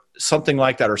or something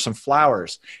like that, or some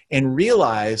flowers, and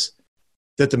realize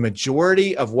that the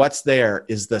majority of what's there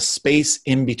is the space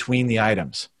in between the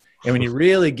items. And when you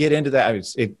really get into that,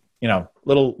 it's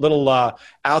little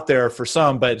out there for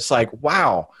some, but it's like,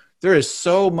 wow, there is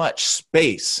so much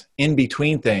space in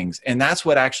between things. And that's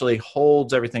what actually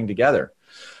holds everything together.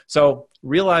 So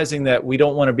realizing that we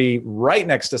don't want to be right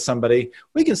next to somebody,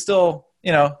 we can still,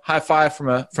 high five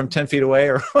from 10 feet away,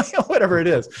 or whatever it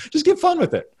is. Just get fun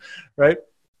with it. Right.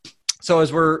 So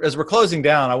as we're closing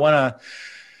down, I want to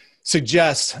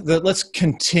suggest that let's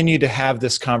continue to have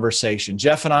this conversation.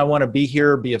 Jeff and I want to be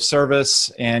here, be of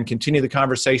service, and continue the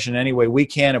conversation any way we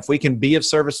can. If we can be of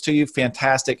service to you,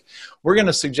 fantastic. We're going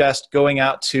to suggest going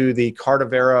out to the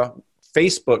Cardavera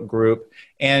Facebook group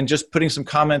and just putting some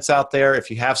comments out there. If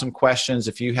you have some questions,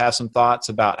 if you have some thoughts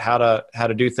about how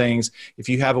to do things, if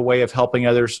you have a way of helping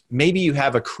others, maybe you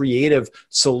have a creative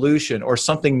solution or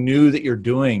something new that you're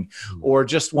doing, or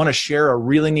just want to share a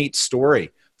really neat story.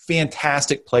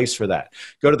 Fantastic place for that.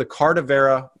 Go to the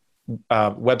Cardavera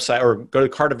website, or go to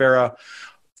Cardavera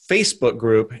Facebook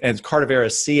group, and it's Cardavera,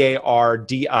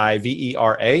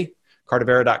 Cardivera,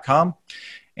 Cardavera.com,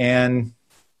 and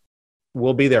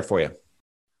we'll be there for you.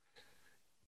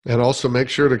 And also make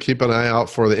sure to keep an eye out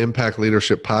for the Impact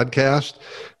Leadership podcast.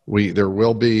 There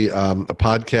will be a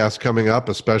podcast coming up,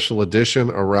 a special edition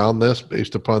around this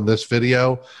based upon this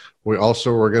video. We're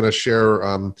going to share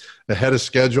ahead of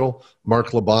schedule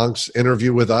Mark LeBlanc's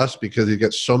interview with us, because he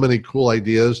gets so many cool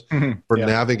ideas for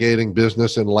navigating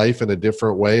business and life in a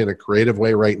different way, in a creative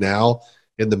way right now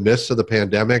in the midst of the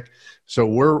pandemic. So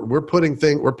we're putting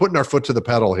our foot to the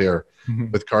pedal here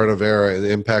with Cardavera and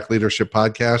the Impact Leadership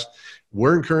podcast.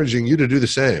 We're encouraging you to do the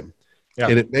same. Yeah.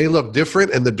 And it may look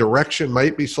different, and the direction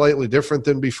might be slightly different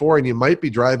than before, and you might be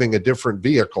driving a different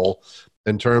vehicle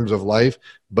in terms of life,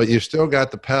 but you still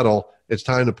got the pedal. It's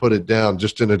time to put it down,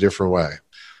 just in a different way.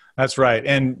 That's right.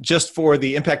 And just for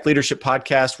the Impact Leadership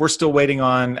podcast, we're still waiting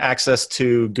on access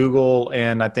to Google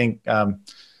and I think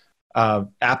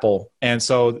Apple. And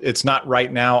so it's not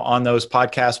right now on those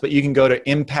podcasts, but you can go to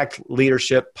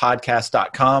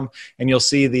impactleadershippodcast.com and you'll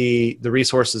see the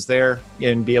resources there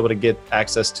and be able to get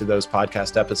access to those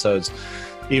podcast episodes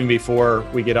even before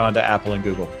we get on to Apple and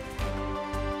Google.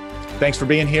 Thanks for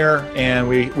being here. And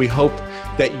we hope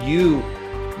that you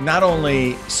not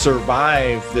only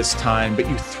survive this time, but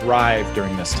you thrive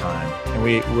during this time. And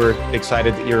we're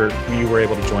excited that you were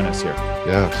able to join us here.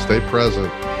 Yeah, stay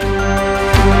present.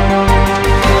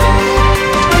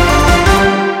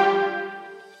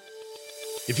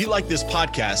 If you like this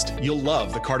podcast, you'll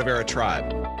love the Cardavera Tribe.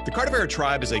 The Cardavera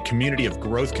Tribe is a community of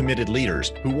growth-committed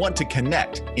leaders who want to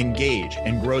connect, engage,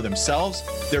 and grow themselves,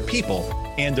 their people,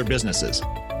 and their businesses.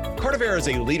 Cardavera is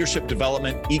a leadership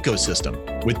development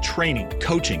ecosystem with training,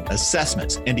 coaching,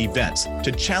 assessments, and events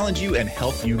to challenge you and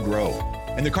help you grow.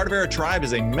 And the Cardavera Tribe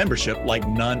is a membership like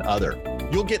none other.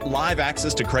 You'll get live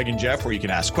access to Craig and Jeff where you can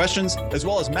ask questions, as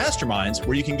well as masterminds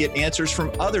where you can get answers from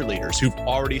other leaders who've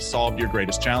already solved your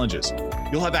greatest challenges.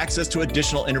 You'll have access to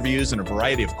additional interviews and a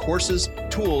variety of courses,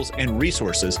 tools, and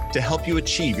resources to help you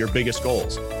achieve your biggest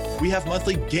goals. We have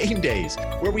monthly game days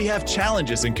where we have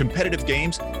challenges and competitive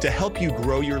games to help you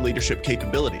grow your leadership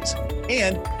capabilities.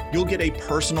 And you'll get a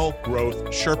personal growth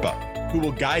Sherpa who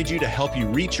will guide you to help you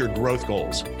reach your growth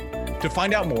goals. To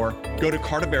find out more, go to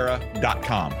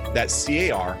cardavera.com. That's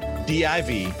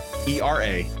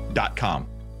CARDIVERA.com.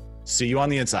 See you on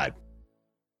the inside.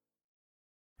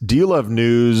 Do you love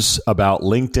news about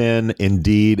LinkedIn,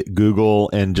 Indeed, Google,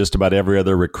 and just about every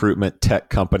other recruitment tech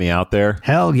company out there?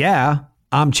 Hell yeah.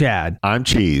 I'm Chad. I'm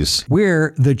Cheese.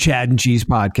 We're the Chad and Cheese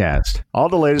Podcast. All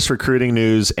the latest recruiting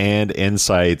news and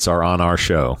insights are on our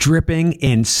show. Dripping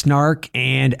in snark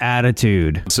and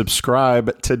attitude.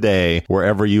 Subscribe today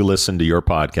wherever you listen to your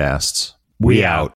podcasts. We out.